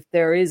nice if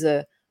there is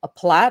a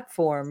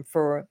platform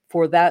for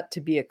that to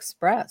be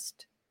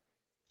expressed.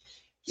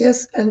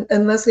 Yes,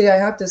 and Leslie, I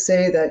have to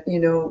say that,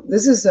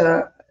 this is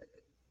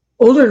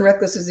Older and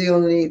Reckless is the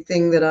only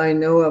thing that I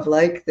know of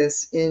like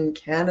this in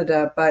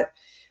Canada, but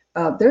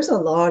there's a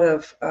lot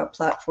of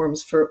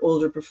platforms for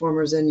older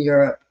performers in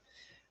Europe.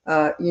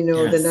 The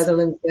Yes.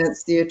 Netherlands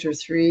Dance Theatre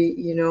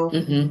 3,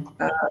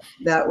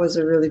 that was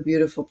a really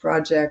beautiful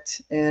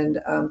project.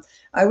 And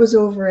I was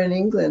over in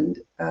England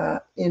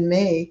in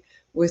May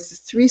with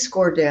Three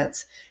Score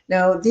Dance.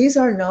 Now, these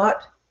are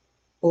not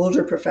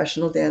older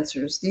professional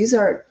dancers. These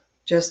are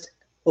just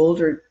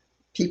older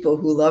people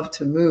who love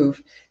to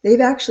move.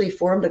 They've actually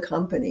formed a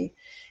company,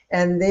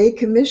 and they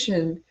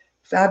commission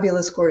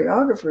fabulous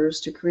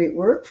choreographers to create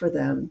work for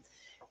them.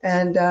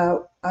 And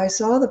I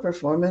saw the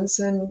performance,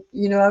 and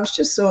I was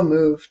just so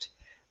moved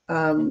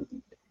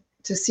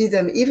to see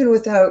them, even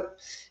without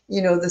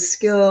the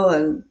skill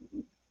and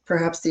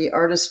perhaps the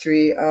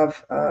artistry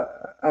of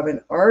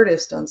an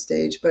artist on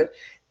stage. But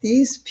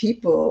these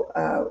people,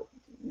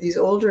 these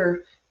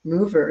older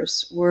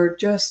movers, were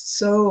just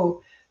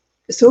so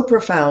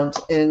profound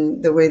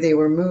in the way they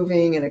were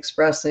moving and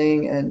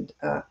expressing. And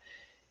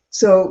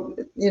so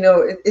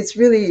it's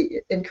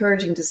really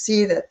encouraging to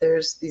see that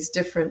there's these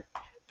different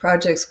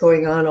projects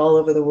going on all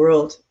over the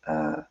world,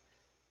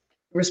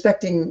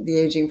 respecting the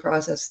aging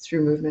process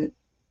through movement.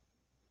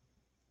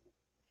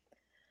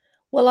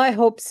 Well, I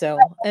hope so.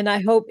 And I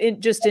hope,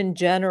 just in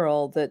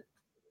general, that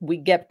we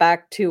get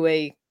back to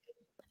a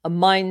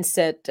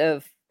mindset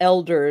of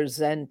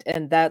elders and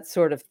that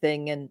sort of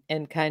thing,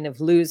 and kind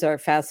of lose our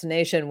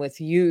fascination with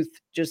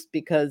youth just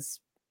because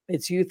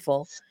it's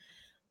youthful.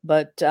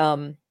 But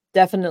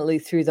definitely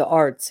through the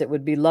arts, it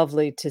would be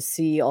lovely to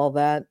see all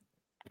that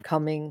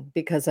coming,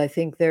 because I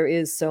think there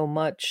is so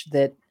much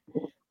that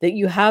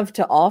you have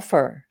to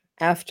offer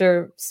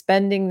after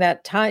spending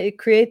that time. It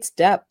creates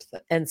depth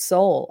and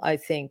soul, I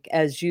think,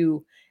 I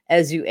feel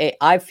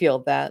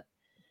that.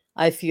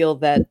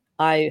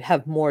 I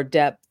have more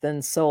depth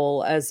and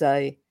soul as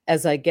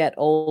I get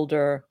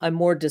older. I'm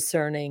more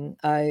discerning.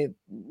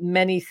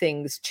 Many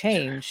things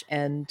change,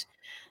 and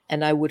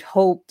I would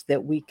hope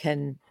that we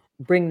can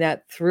bring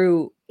that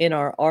through in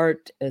our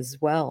art as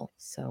well.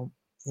 So,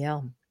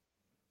 yeah,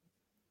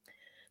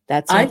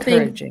 that's I think,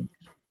 encouraging.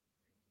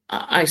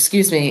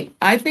 excuse me,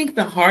 I think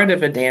the heart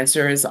of a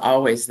dancer is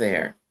always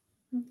there.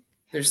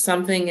 There's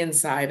something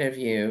inside of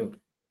you.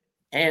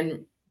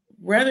 And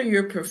whether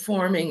you're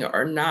performing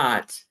or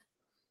not,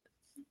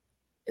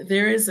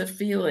 there is a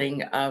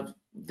feeling of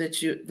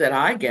that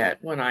I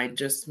get when I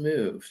just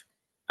move.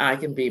 I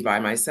can be by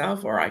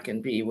myself or I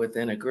can be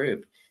within a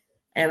group.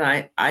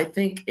 And I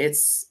think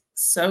it's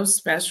so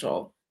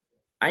special.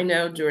 I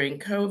know during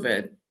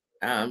COVID,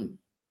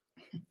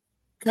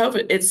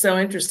 it's so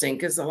interesting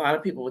because a lot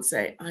of people would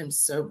say, I'm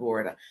so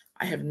bored.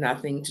 I have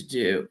nothing to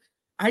do.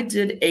 I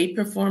did 8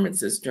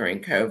 performances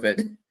during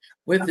COVID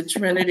with the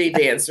Trinity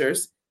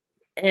dancers.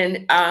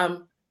 And I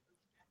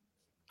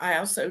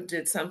also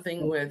did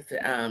something with,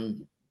 I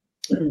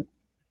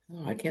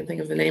can't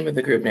think of the name of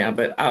the group now,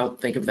 but I'll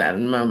think of that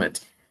in a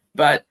moment.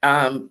 But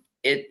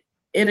it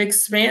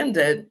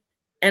expanded,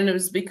 and it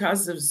was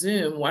because of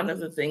Zoom. One of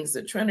the things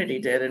that Trinity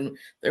did, and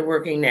they're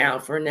working now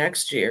for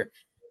next year,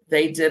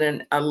 they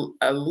did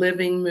a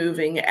living,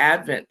 moving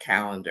Advent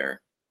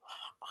calendar,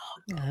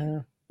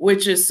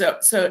 which is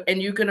so,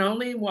 and you can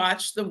only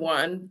watch the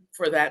one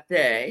for that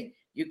day.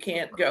 You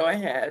can't go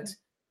ahead.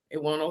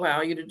 It won't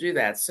allow you to do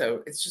that.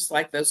 So it's just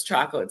like those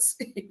chocolates.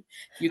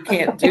 You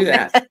can't do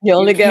that. You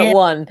only get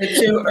one.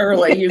 Too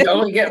early. You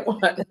only get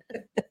one.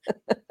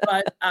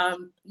 But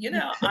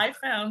I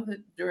found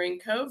that during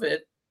COVID,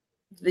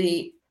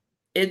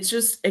 it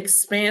just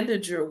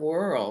expanded your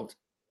world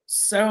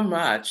so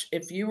much.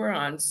 If you were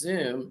on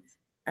Zoom,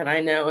 and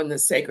I know in the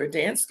Sacred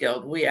Dance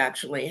Guild, we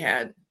actually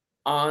had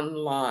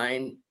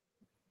online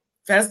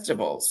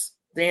festivals,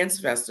 dance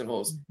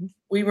festivals.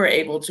 We were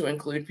able to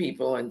include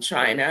people in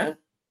China,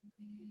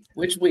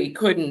 which we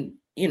couldn't,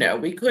 in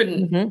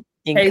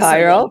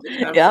Cairo.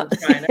 Yeah. From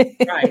China,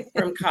 right.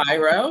 From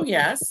Cairo.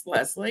 Yes,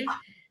 Leslie.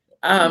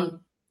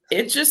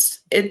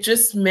 It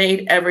just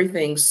made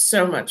everything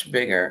so much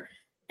bigger.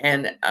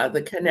 And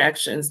the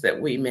connections that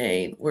we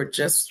made were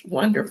just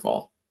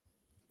wonderful.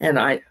 And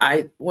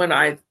when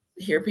I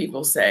hear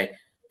people say,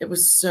 it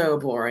was so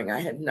boring,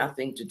 I had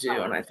nothing to do.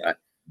 And I thought,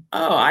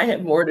 oh, I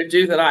have more to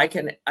do that I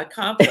can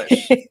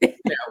accomplish. Really,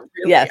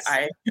 yes.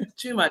 I have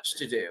too much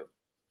to do.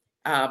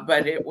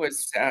 But it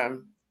was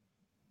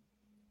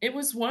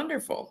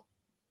wonderful.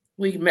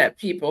 We met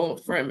people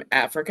from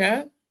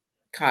Africa,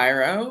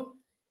 Cairo,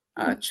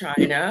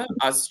 China,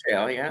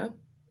 Australia.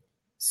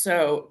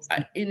 So,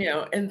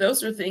 and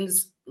those are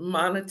things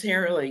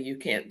monetarily you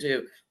can't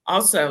do.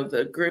 Also,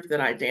 the group that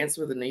I danced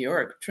with in New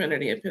York,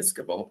 Trinity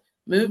Episcopal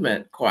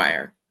Movement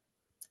Choir,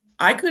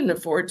 I couldn't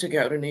afford to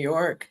go to New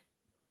York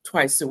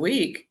twice a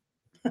week,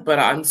 but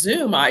on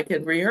Zoom, I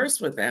could rehearse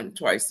with them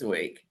twice a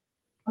week.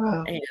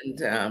 Wow.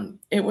 And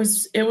it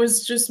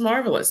was just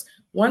marvelous.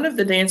 One of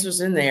the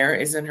dancers in there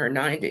is in her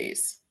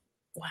 90s.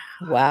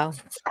 Wow.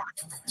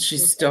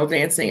 She's still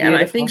dancing. Beautiful.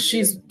 And I think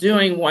she's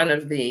doing one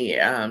of the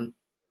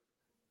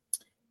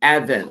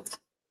Advent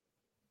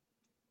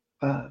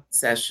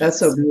sessions. That's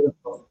so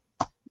beautiful.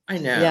 I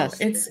know.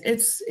 Yes.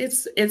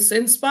 It's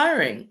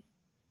inspiring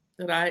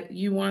that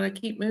you want to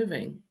keep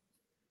moving.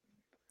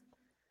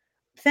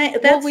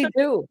 We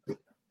do. Go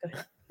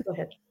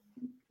ahead,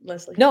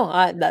 Leslie. No,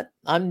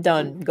 I'm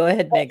done. Go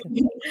ahead,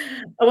 Megan.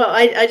 Well,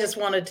 I just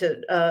wanted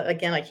to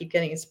again, I keep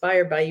getting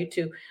inspired by you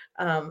two.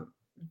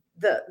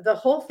 The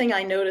whole thing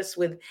I notice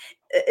with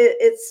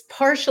it's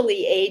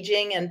partially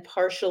aging and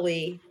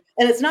partially,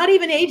 and it's not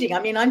even aging.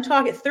 I mean, I'm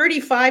talking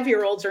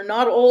 35-year-olds are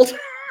not old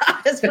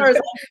as far as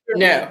I'm concerned.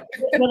 No.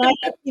 When I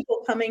have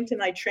people coming to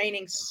my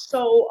training,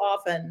 so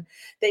often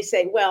they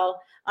say,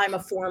 well, I'm a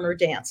former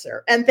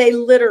dancer, and they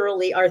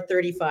literally are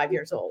 35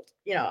 years old.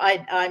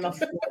 I'm a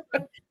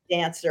former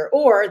dancer,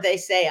 or they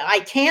say, I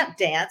can't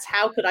dance.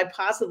 How could I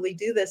possibly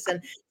do this?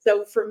 And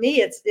so for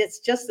me, it's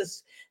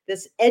just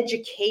this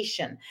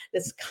education,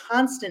 this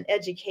constant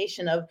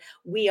education of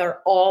we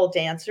are all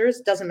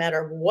dancers. Doesn't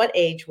matter what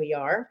age we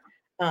are.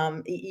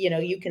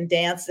 You can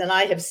dance. And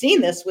I have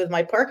seen this with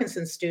my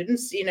Parkinson's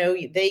students.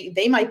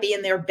 They might be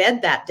in their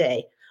bed that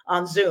day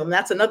on Zoom.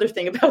 That's another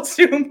thing about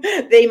Zoom.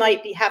 They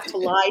might have to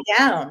lie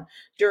down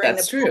during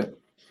That's true.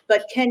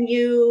 But can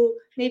you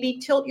maybe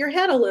tilt your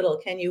head a little?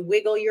 Can you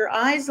wiggle your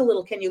eyes a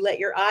little? Can you let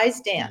your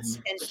eyes dance?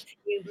 Can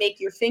you make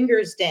your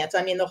fingers dance?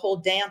 I mean, the whole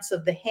dance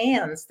of the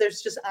hands.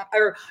 There's just,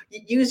 or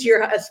use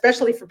your,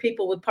 especially for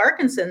people with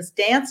Parkinson's,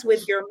 dance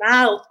with your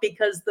mouth,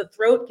 because the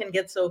throat can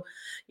get so,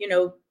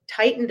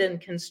 tightened and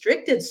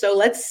constricted. So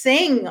let's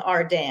sing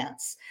our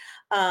dance.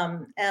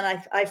 And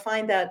I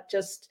find that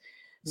just,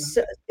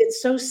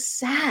 it's so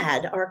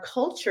sad. Our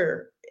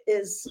culture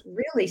is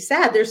really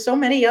sad. There's so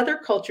many other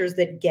cultures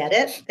that get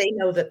it. They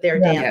know that they're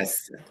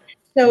dancing.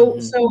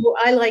 Yes. So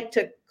I like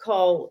to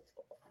call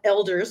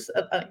elders,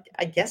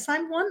 I guess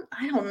I'm one,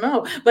 I don't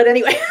know. But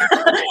anyway,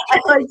 I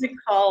like to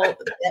call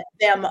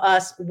them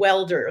us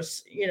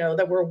welders,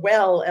 that we're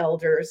well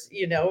elders,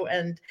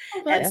 and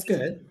that's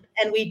good.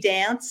 And we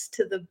dance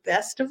to the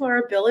best of our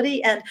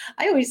ability. And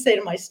I always say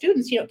to my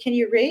students, can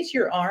you raise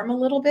your arm a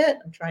little bit?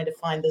 I'm trying to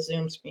find the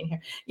Zoom screen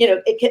here.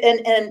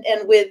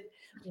 And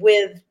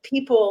with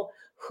people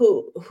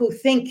who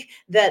think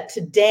that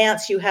to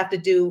dance you have to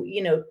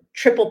do,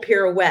 triple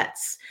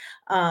pirouettes.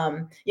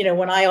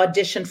 When I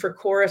auditioned for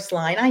Chorus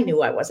Line, I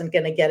knew I wasn't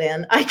going to get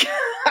in.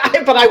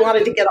 But I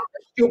wanted to get on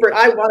the Schubert.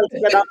 I wanted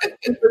to get on the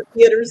Schubert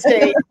Theater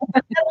stage.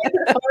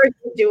 It's hard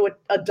to do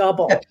a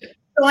double.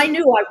 So I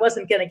knew I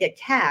wasn't going to get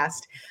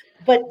cast.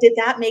 But did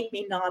that make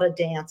me not a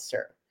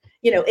dancer?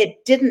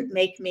 It didn't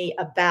make me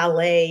a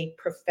ballet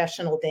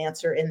professional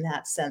dancer in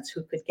that sense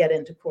who could get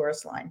into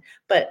Chorus Line.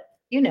 But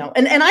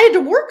and I had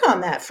to work on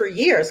that for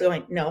years,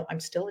 going, no, I'm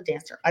still a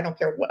dancer. I don't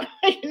care what,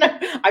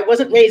 I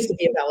wasn't raised to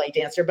be a ballet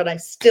dancer, but I'm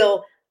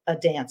still a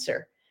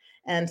dancer.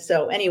 And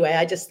so anyway,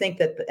 I just think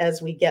that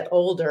as we get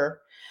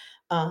older,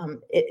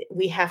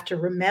 we have to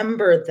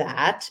remember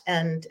that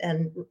and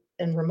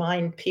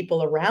remind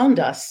people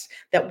around us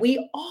that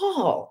we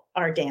all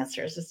are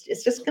dancers.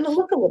 It's just going to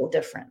look a little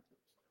different.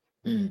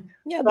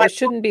 Yeah, there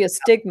shouldn't be a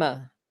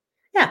stigma.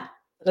 Yeah.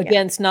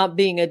 Against not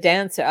being a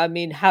dancer. I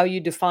mean, how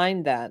you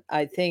define that.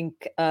 I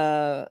think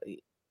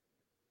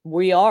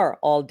we are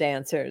all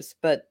dancers,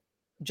 but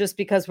just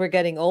because we're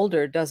getting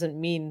older doesn't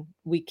mean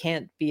we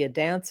can't be a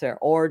dancer,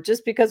 or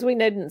just because we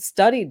didn't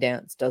study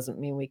dance doesn't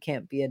mean we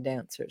can't be a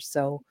dancer.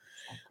 So,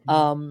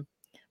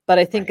 but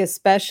I think Right.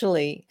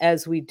 especially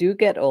as we do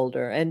get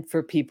older, and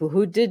for people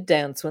who did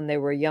dance when they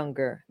were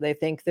younger, they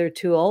think they're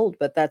too old,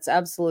 but that's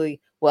absolutely,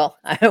 well,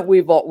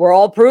 we're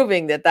all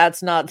proving that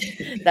that's not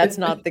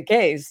the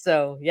case.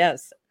 So,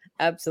 yes,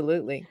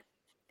 absolutely.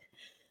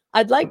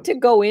 I'd like to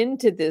go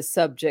into this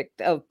subject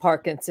of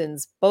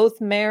Parkinson's.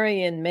 Both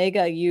Mary and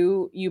Mega,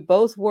 you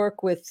both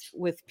work with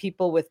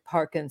people with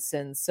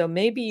Parkinson's. So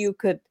maybe you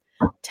could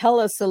tell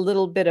us a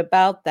little bit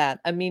about that.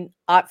 I mean,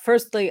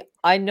 firstly,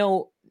 I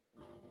know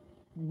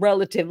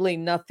relatively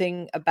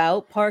nothing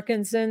about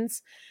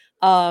Parkinson's.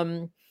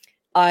 Um,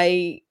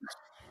 I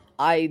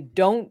I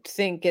don't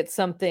think it's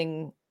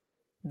something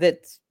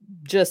that's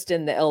just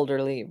in the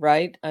elderly,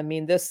 right? I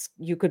mean, this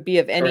you could be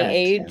of any Correct.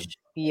 age.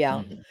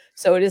 Yeah. Mhm.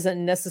 So it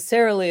isn't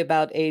necessarily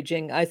about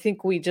aging. I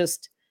think we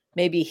just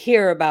maybe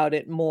hear about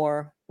it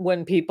more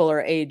when people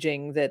are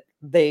aging, that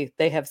they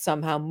have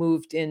somehow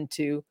moved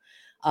into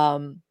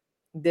um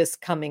this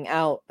coming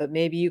out. But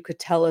maybe you could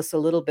tell us a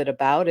little bit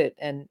about it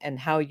and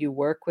how you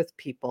work with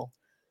people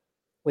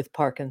with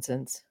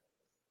Parkinson's.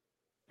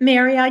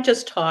 Mary, I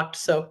just talked,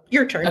 so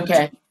your turn.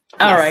 Okay.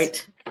 All Yes.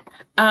 right.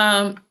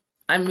 I'm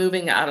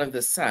moving out of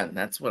the sun.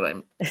 That's what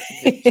I'm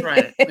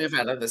trying to move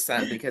out of the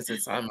sun because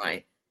it's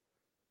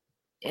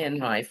in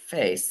my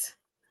face.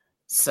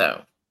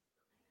 So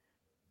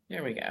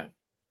here we go.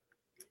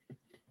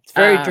 It's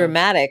very Um,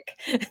 dramatic.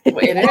 It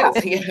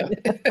is, yeah.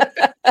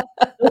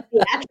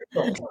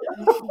 Theatrical.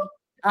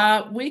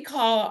 We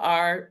call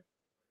our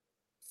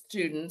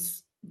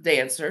students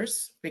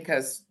dancers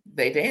because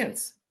they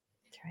dance.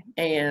 That's right.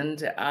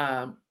 And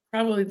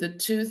probably the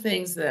two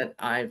things that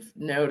I've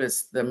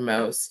noticed the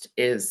most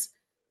is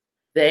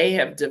they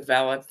have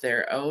developed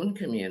their own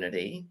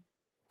community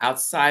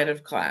outside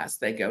of class.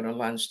 They go to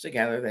lunch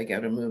together, they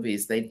go to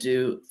movies, they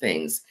do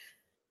things,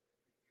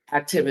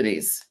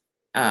 activities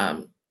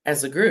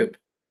as a group.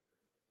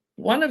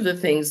 One of the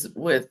things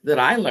that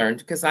I learned,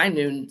 because I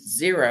knew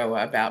zero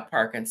about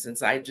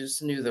Parkinson's, I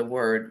just knew the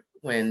word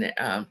when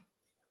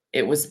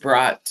it was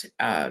brought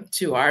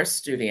to our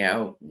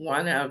studio.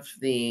 One of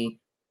the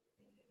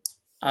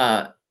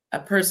a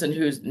person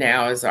who's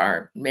now is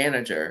our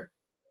manager,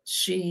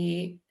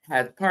 she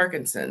had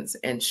Parkinson's,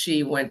 and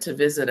she went to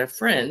visit a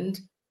friend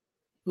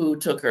who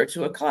took her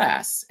to a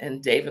class.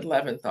 And David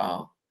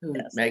Leventhal, who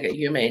Yes. Mega,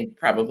 you may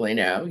probably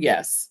know.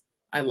 Yes,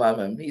 I love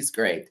him. He's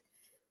great.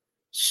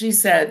 She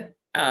said,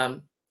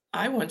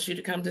 I want you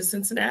to come to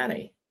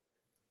Cincinnati.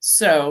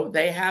 So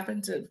they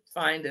happened to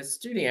find a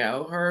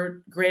studio.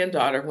 Her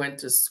granddaughter went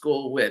to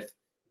school with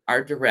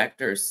our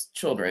director's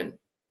children.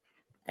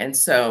 And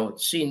so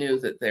she knew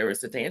that there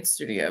was a dance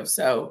studio.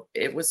 So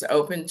it was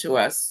open to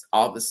us,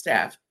 all the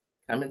staff,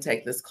 come and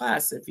take this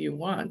class if you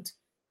want.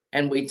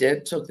 And we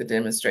took the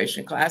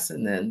demonstration class,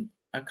 and then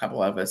a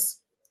couple of us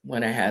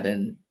went ahead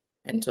and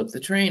took the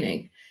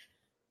training.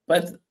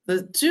 But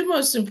the two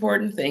most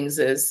important things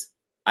is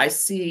I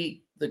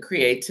see the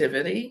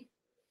creativity,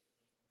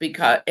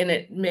 and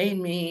it made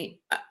me,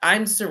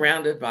 I'm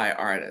surrounded by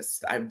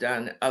artists. I've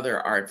done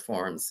other art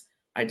forms.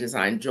 I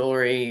design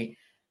jewelry.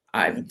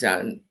 I've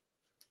done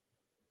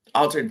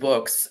altered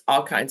books,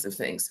 all kinds of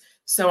things.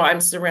 So I'm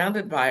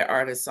surrounded by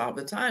artists all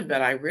the time,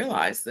 but I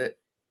realize that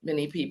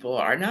many people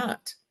are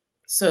not.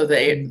 So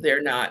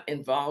they're not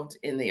involved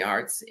in the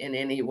arts in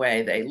any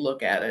way. They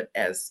look at it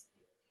as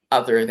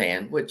other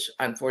than, which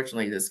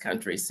unfortunately this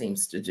country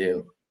seems to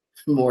do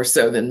more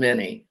so than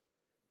many.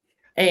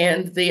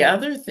 And the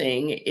other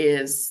thing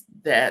is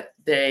that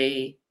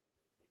they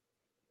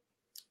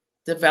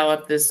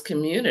develop this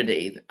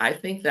community. I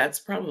think that's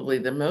probably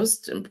the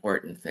most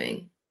important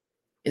thing,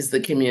 is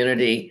the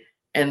community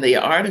and the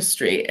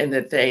artistry, and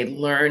that they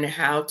learn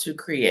how to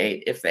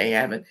create if they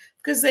haven't,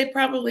 because they've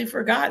probably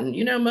forgotten.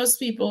 You know, most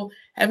people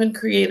haven't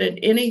created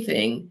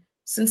anything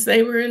since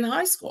they were in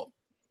high school.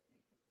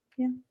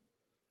 Yeah.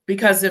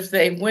 Because if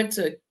they went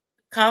to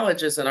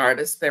college as an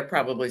artist, they're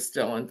probably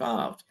still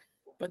involved.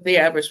 But the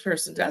average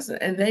person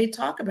doesn't. And they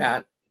talk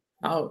about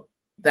how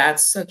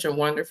that's such a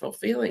wonderful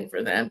feeling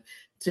for them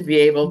to be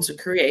able to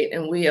create.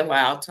 And we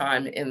allow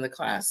time in the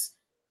class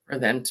for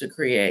them to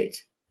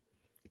create.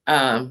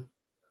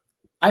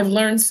 I've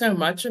learned so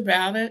much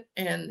about it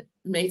and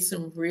made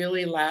some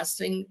really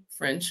lasting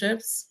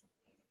friendships.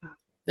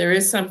 There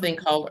is something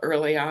called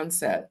early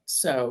onset.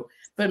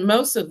 But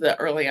most of the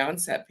early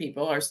onset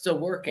people are still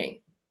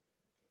working.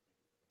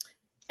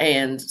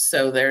 And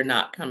so they're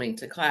not coming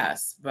to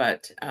class,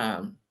 but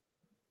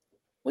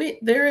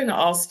they're in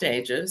all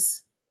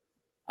stages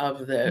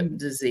of the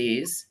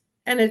disease,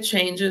 and it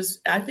changes.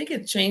 I think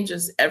it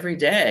changes every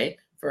day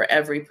for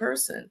every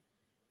person.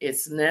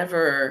 It's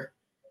not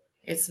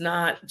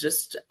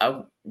just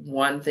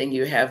one thing.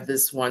 You have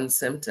this one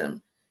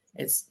symptom.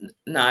 It's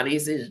not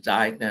easy to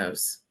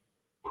diagnose.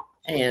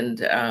 And,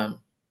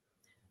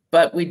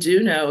 but we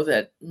do know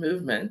that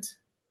movement,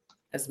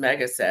 as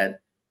Mega said,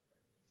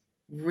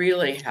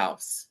 really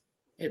helps.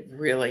 It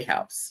really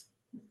helps.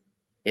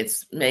 It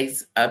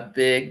makes a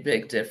big,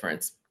 big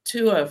difference.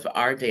 2 of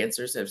our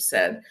dancers have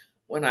said,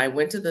 when I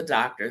went to the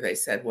doctor, they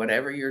said,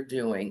 whatever you're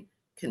doing,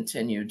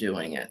 continue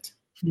doing it.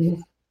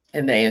 Mhm.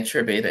 And they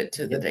attribute it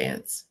to the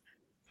dance.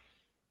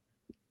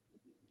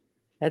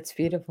 That's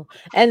beautiful.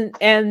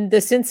 And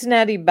the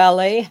Cincinnati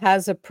Ballet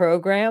has a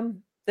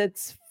program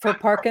that's for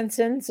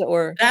Parkinson's,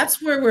 or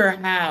That's where we're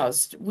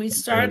housed. We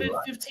started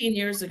 15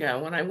 years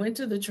ago. When I went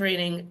to the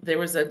training, there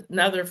was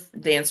another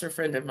dancer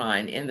friend of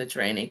mine in the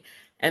training,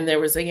 and there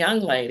was a young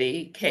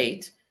lady,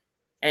 Kate.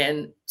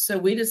 And so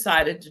we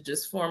decided to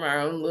just form our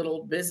own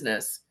little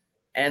business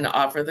and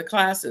offer the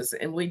classes.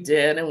 And we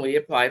did, and we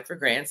applied for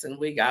grants and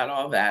we got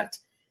all that.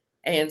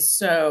 And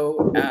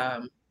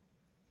so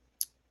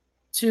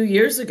 2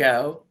 years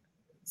ago,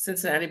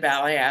 Cincinnati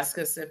Ballet asked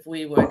us if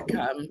we would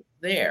come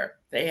there.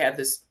 They had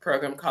this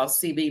program called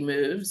CB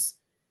Moves,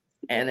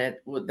 and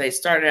they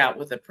started out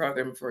with a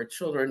program for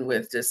children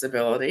with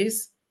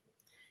disabilities.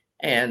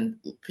 And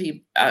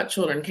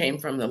children came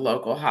from the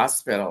local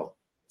hospital,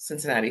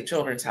 Cincinnati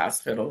Children's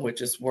Hospital,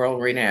 which is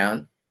world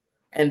renowned,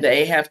 and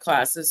they have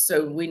classes.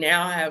 So we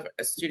now have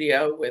a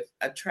studio with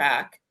a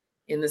track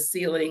in the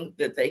ceiling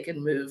that they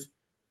can move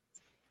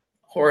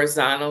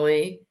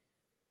horizontally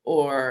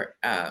or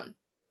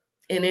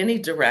in any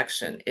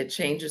direction. It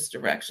changes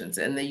directions,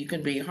 and then you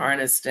can be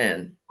harnessed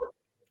in.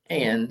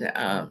 And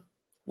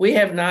we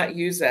have not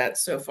used that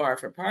so far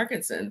for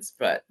Parkinson's,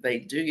 but they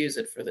do use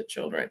it for the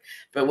children.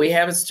 But we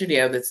have a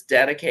studio that's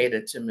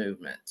dedicated to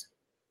movement,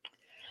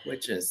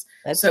 which is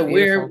so beautiful.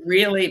 We're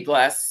really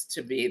blessed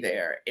to be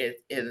there.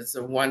 It is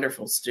a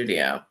wonderful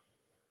studio.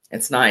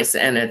 It's nice,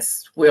 and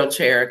it's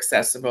wheelchair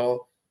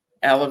accessible,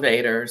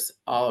 elevators,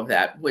 all of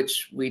that,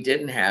 which we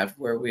didn't have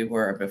where we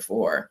were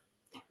before.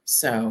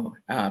 So,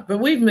 but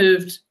we've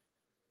moved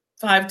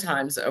 5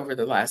 times over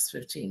the last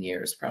 15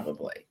 years,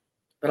 probably.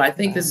 But I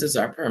think this is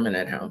our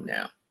permanent home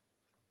now.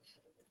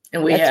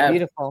 And we have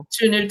beautiful.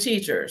 2 new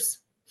teachers.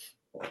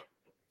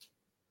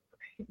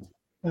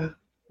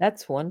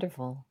 That's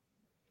wonderful.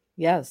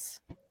 Yes.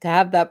 To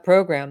have that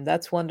program,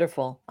 that's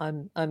wonderful.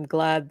 I'm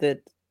glad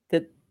that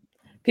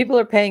people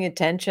are paying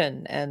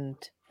attention, and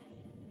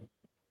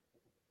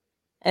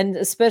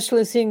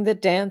especially seeing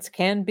that dance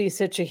can be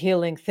such a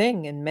healing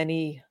thing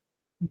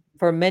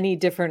for many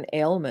different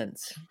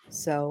ailments.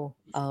 So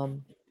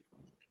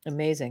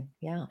amazing.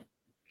 Yeah.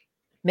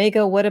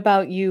 Mega, what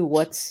about you?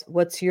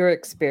 What's your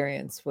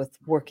experience with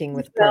working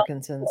with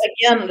Parkinson's?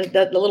 Again,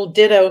 the little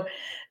ditto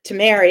to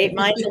Mary.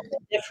 Mine's a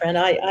little different.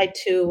 I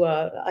too,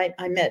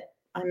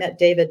 I met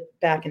David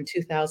back in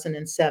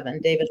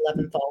 2007. David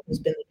Leventhal, who's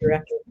been the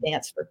director of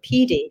dance for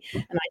PD,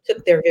 and I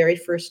took their very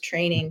first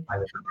training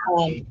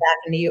back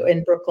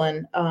in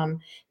Brooklyn,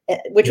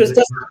 which was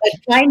just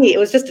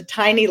a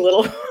tiny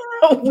little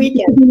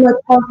weekend.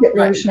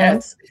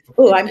 Yes.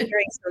 Oh, I'm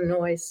hearing some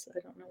noise. I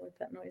don't know what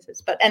that noise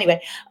is, but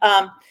anyway,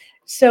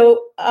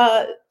 so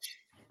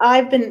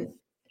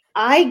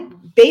I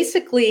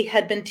basically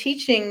had been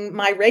teaching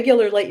my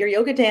regular Light Your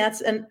Yoga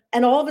dance, and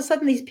all of a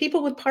sudden these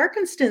people with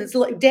Parkinson's,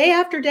 like day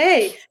after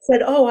day,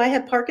 said, "Oh, I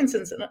have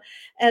Parkinson's,"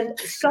 and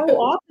so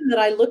often that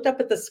I looked up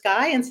at the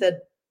sky and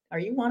said, "Are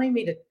you wanting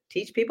me to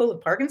teach people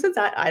with Parkinson's?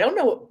 I don't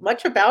know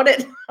much about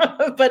it."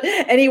 But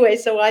anyway,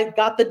 so I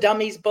got the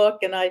dummies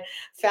book and I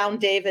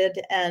found David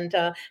and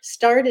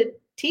started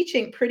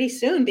teaching pretty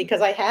soon, because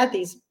I had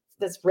this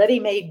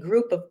ready-made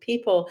group of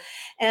people,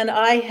 and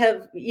I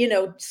have,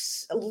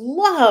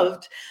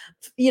 loved,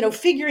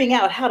 figuring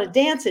out how to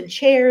dance in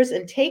chairs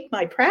and take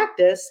my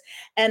practice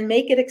and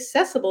make it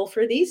accessible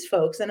for these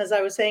folks. And as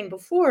I was saying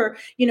before,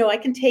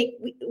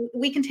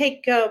 we can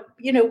take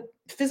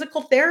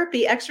physical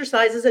therapy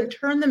exercises and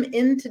turn them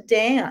into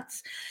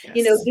dance.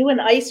 Yes. Do an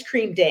ice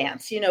cream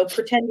dance,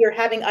 pretend you're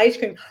having ice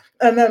cream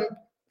and then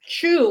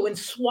chew and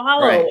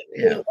swallow,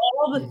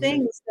 all the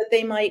things that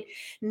they might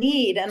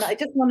need. And I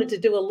just wanted to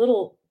do a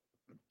little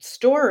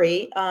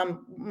story.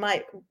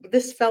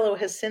 This fellow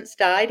has since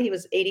died. He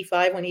was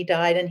 85 when he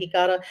died, and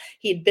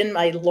he'd been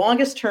my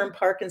longest term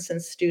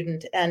Parkinson's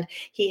student, and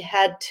he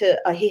had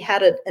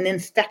an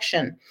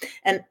infection,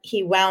 and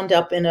he wound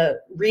up in a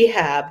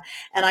rehab,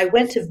 and I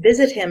went to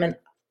visit him, and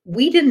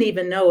we didn't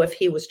even know if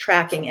he was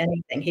tracking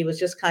anything. He was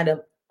just kind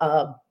of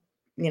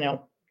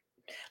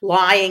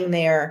lying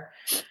there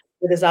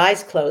with his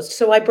eyes closed.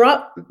 So I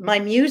brought my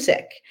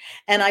music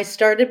and I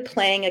started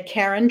playing a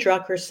Karen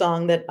Drucker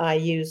song that I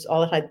use all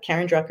the time.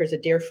 Karen Drucker is a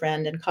dear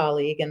friend and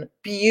colleague and a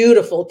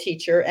beautiful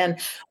teacher. And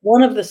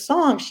one of the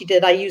songs she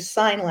did, I use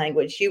sign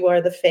language. "You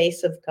are the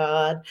face of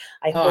God.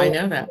 I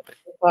know that.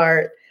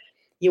 Part.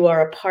 You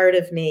are a part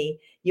of me.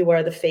 You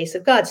are the face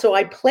of God." So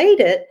I played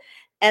it,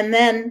 and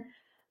then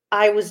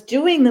I was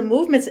doing the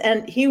movements,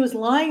 and he was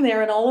lying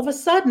there, and all of a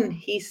sudden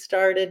he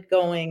started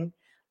going,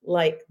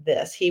 like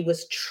this. He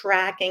was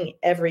tracking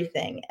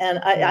everything. And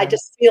I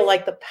just feel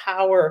like the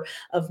power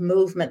of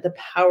movement, the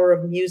power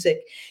of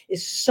music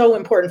is so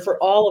important for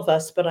all of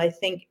us. But I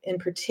think in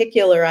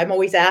particular, I'm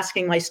always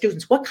asking my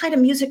students, what kind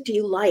of music do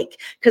you like?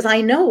 Because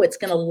I know it's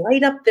going to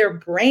light up their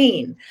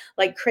brain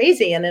like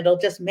crazy, and it'll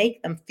just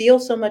make them feel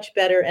so much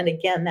better. And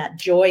again, that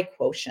joy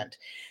quotient.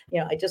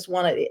 I just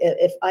want to,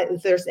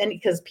 if there's any,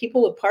 because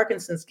people with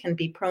Parkinson's can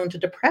be prone to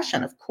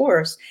depression, of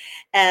course.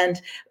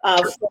 And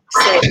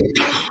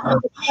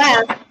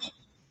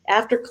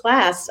after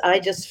class, I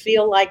just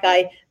feel like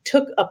I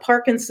took a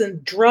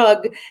Parkinson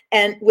drug,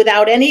 and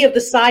without any of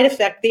the side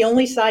effect, the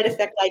only side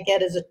effect I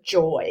get is a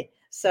joy.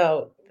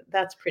 So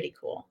that's pretty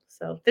cool.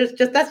 So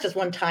that's just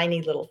one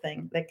tiny little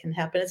thing that can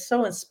happen. It's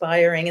so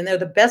inspiring, and they're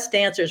the best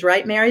dancers,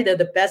 right, Mary? They're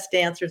the best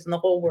dancers in the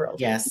whole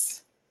world.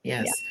 Yes.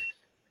 Yeah.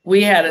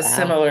 We had a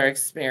similar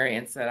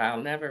experience that I'll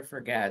never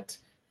forget.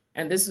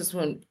 And this is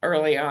when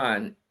early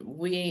on,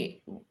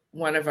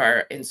 one of our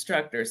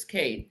instructors,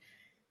 Kate,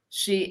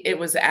 it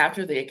was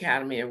after the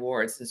Academy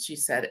Awards, and she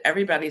said,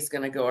 everybody's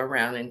going to go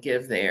around and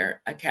give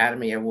their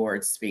Academy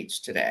Awards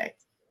speech today.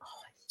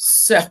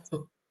 So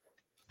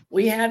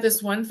we had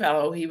this one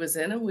fellow, he was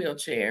in a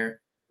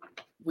wheelchair.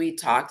 We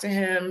talked to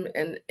him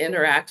and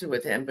interacted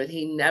with him, but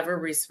he never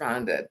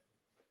responded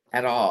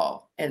at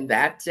all. And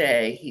that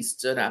day he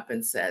stood up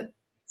and said,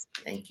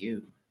 thank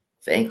you.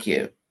 Thank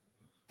you.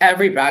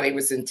 Everybody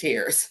was in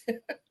tears.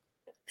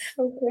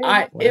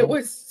 Okay. It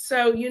was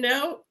so,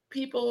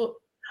 people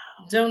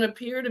don't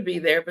appear to be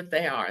there, but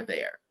they are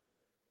there.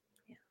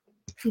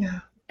 Yeah.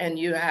 And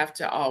you have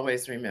to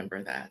always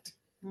remember that.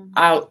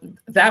 Mm-hmm.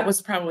 That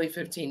was probably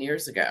 15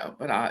 years ago,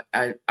 but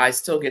I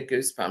still get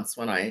goosebumps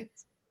when I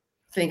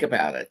think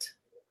about it.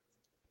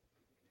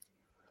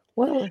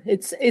 Well,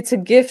 it's a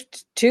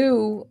gift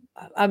too.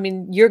 I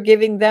mean, you're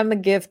giving them a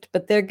gift,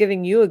 but they're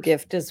giving you a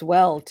gift as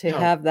well to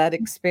have that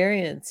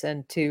experience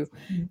and to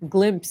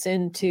glimpse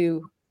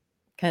into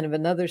kind of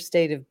another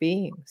state of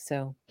being.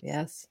 So,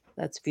 yes,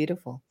 that's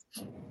beautiful.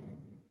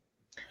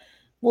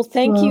 Well,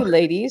 thank you,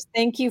 ladies.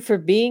 Thank you for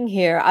being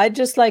here. I'd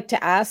just like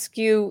to ask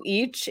you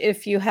each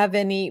if you have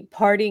any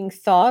parting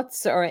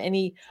thoughts or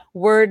any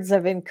words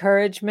of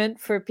encouragement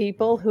for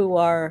people who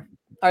are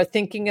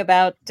thinking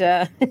about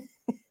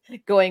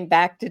going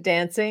back to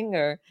dancing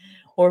or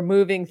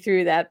moving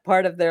through that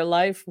part of their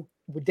life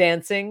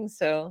dancing.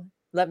 So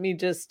let me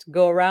just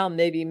go around.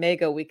 Maybe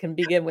Mega, we can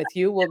begin with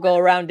you. We'll go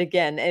around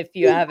again if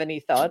you have any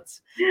thoughts.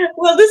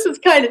 Well, this is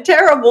kind of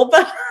terrible,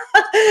 but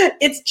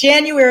it's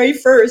January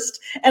 1st,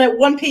 and at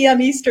 1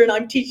 p.m. Eastern,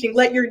 I'm teaching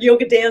Let Your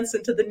Yoga Dance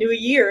into the New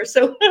Year.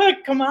 So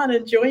come on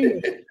and join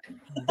me.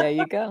 There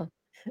you go.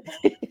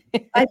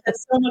 I've had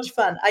so much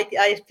fun.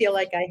 I feel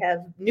like I have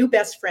new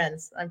best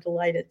friends. I'm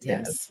delighted to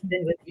have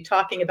been with you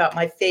talking about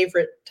my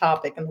favorite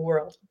topic in the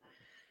world.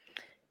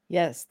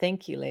 Yes,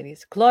 thank you,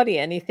 ladies.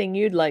 Claudia, anything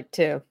you'd like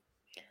to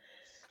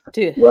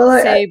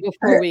say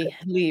before we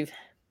leave?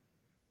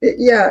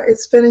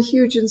 It's been a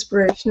huge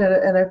inspiration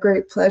and a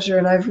great pleasure,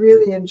 and I've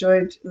really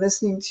enjoyed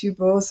listening to you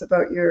both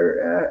about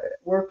your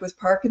work with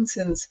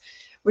Parkinson's,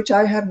 which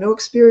I have no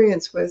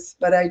experience with,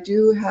 but I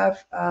do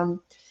have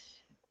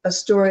a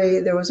story.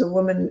 There was a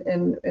woman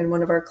in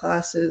one of our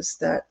classes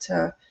that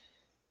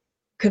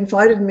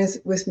confided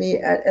with me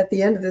at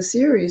the end of the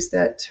series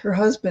that her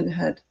husband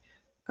had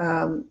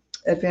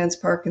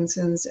advanced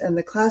Parkinson's, and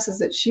the classes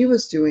that she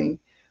was doing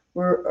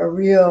were a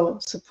real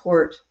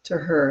support to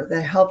her.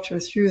 They helped her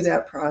through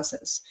that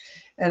process.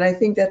 And I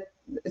think that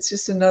it's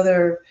just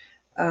another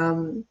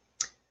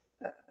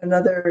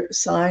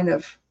sign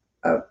of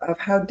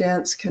how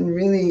dance can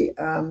really,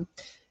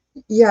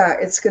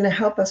 it's going to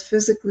help us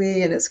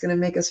physically and it's going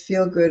to make us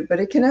feel good, but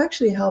it can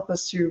actually help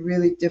us through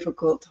really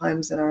difficult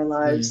times in our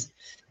lives.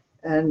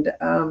 And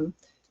I'm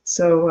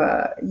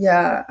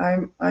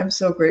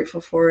so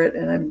grateful for it,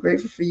 and I'm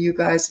grateful for you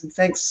guys, and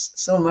thanks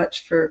so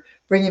much for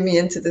bringing me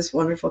into this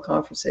wonderful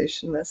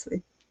conversation,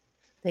 Leslie.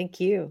 Thank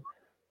you.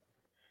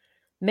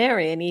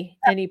 Mary,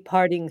 any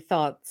parting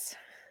thoughts?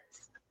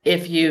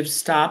 If you've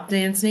stopped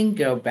dancing,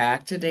 go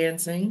back to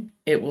dancing.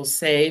 It will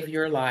save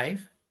your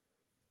life.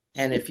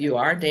 And if you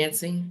are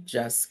dancing,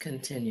 just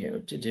continue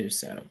to do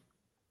so.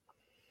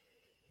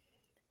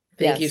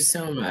 Thank you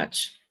so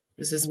much.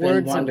 This has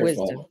been wonderful. Words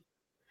of wisdom.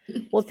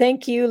 Well,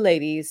 thank you,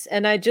 ladies.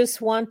 And I just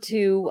want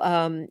to,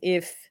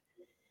 if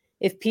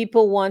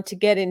people want to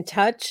get in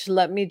touch,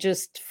 let me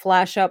just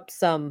flash up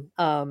some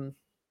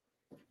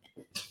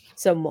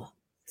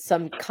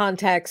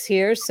contacts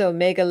here. So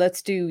Mega,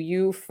 let's do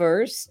you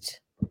first.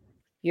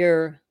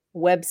 Your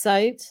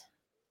website.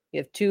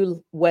 You have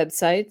two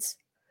websites,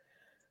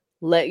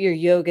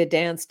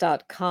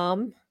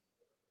 letyouryogadance.com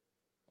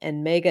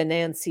and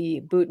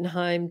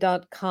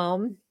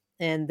meganancybutenheim.com.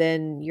 And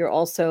then you're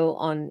also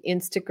on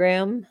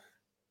Instagram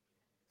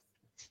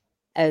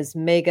as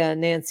Mega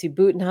Nancy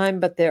Butenheim,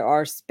 but there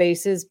are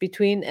spaces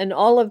between, and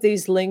all of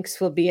these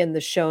links will be in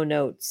the show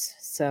notes.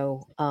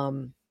 So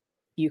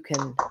you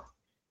can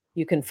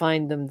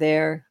find them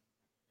there.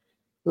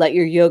 Let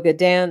Your Yoga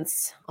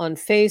Dance on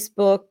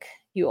Facebook.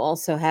 you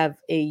also have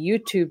a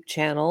YouTube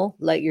channel,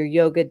 Let Your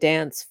Yoga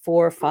Dance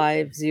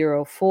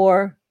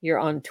 4504. You're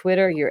on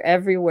Twitter. You're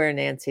everywhere,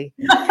 Nancy.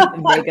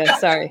 Mega,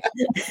 sorry.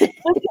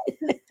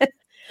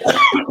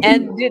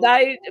 And did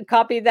I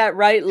copy that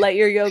right? Let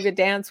Your Yoga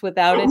Dance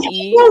without an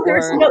E? Well,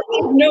 there's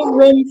no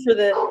room for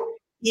the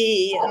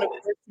E, and of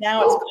course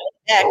now it's called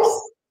X.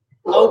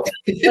 Oh,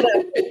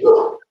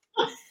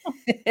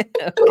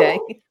 Okay.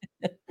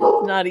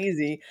 Not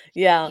easy.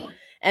 Yeah.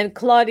 And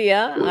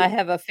Claudia, I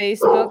have a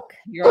Facebook.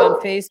 You're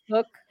on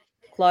Facebook,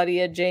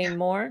 Claudia Jane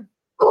Moore.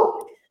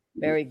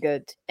 Very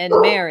good. And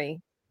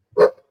Mary,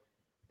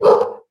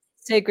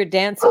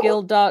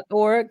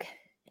 sacreddanceguild.org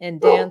and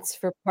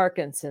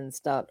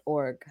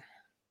danceforparkinsons.org.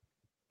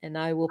 And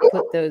I will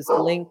put those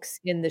links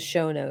in the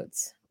show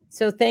notes.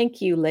 So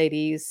thank you,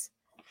 ladies.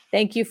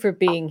 Thank you for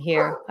being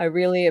here. I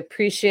really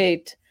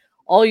appreciate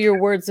all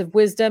your words of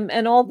wisdom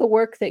and all the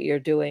work that you're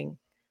doing.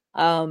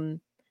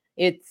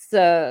 It's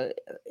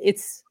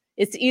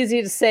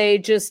easy to say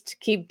just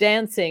keep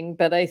dancing,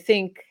 but I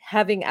think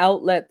having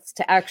outlets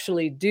to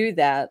actually do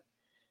that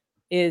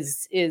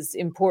is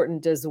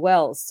important as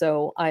well.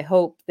 So I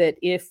hope that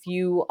if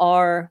you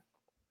are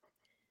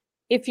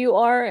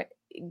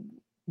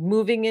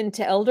moving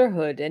into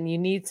elderhood and you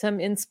need some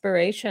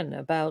inspiration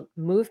about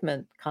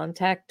movement,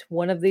 contact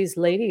one of these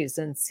ladies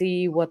and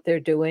see what they're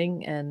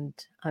doing. And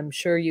I'm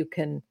sure you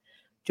can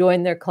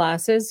join their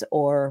classes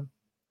or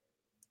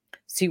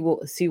see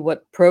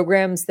what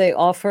programs they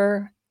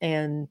offer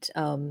and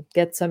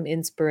get some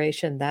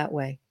inspiration that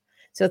way.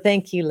 So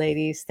thank you,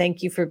 ladies.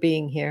 Thank you for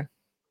being here.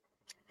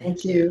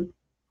 Thank you.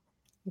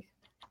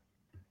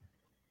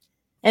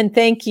 And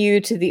thank you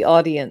to the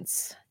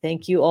audience.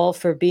 Thank you all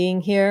for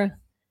being here.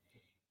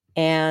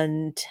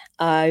 And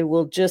I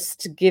will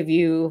just give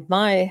you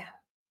my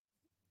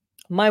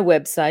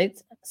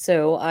website.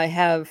 So I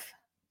have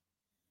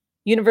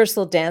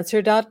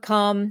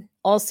universaldancer.com,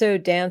 also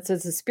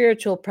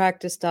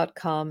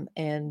danceasaspiritualpractice.com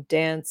and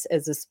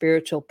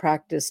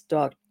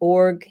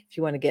danceasaspiritualpractice.org if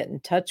you want to get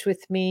in touch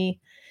with me.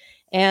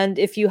 And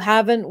if you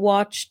haven't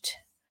watched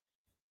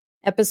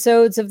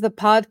episodes of the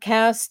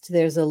podcast,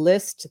 there's a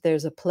list,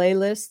 there's a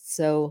playlist.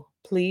 So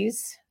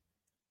please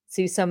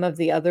see some of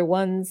the other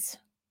ones.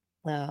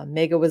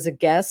 Mega was a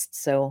guest,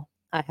 so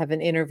I have an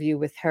interview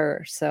with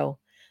her. So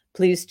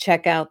please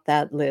check out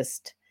that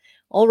list.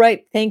 All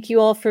right. Thank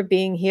you all for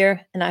being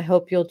here, and I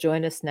hope you'll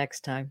join us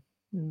next time.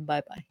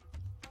 Bye-bye.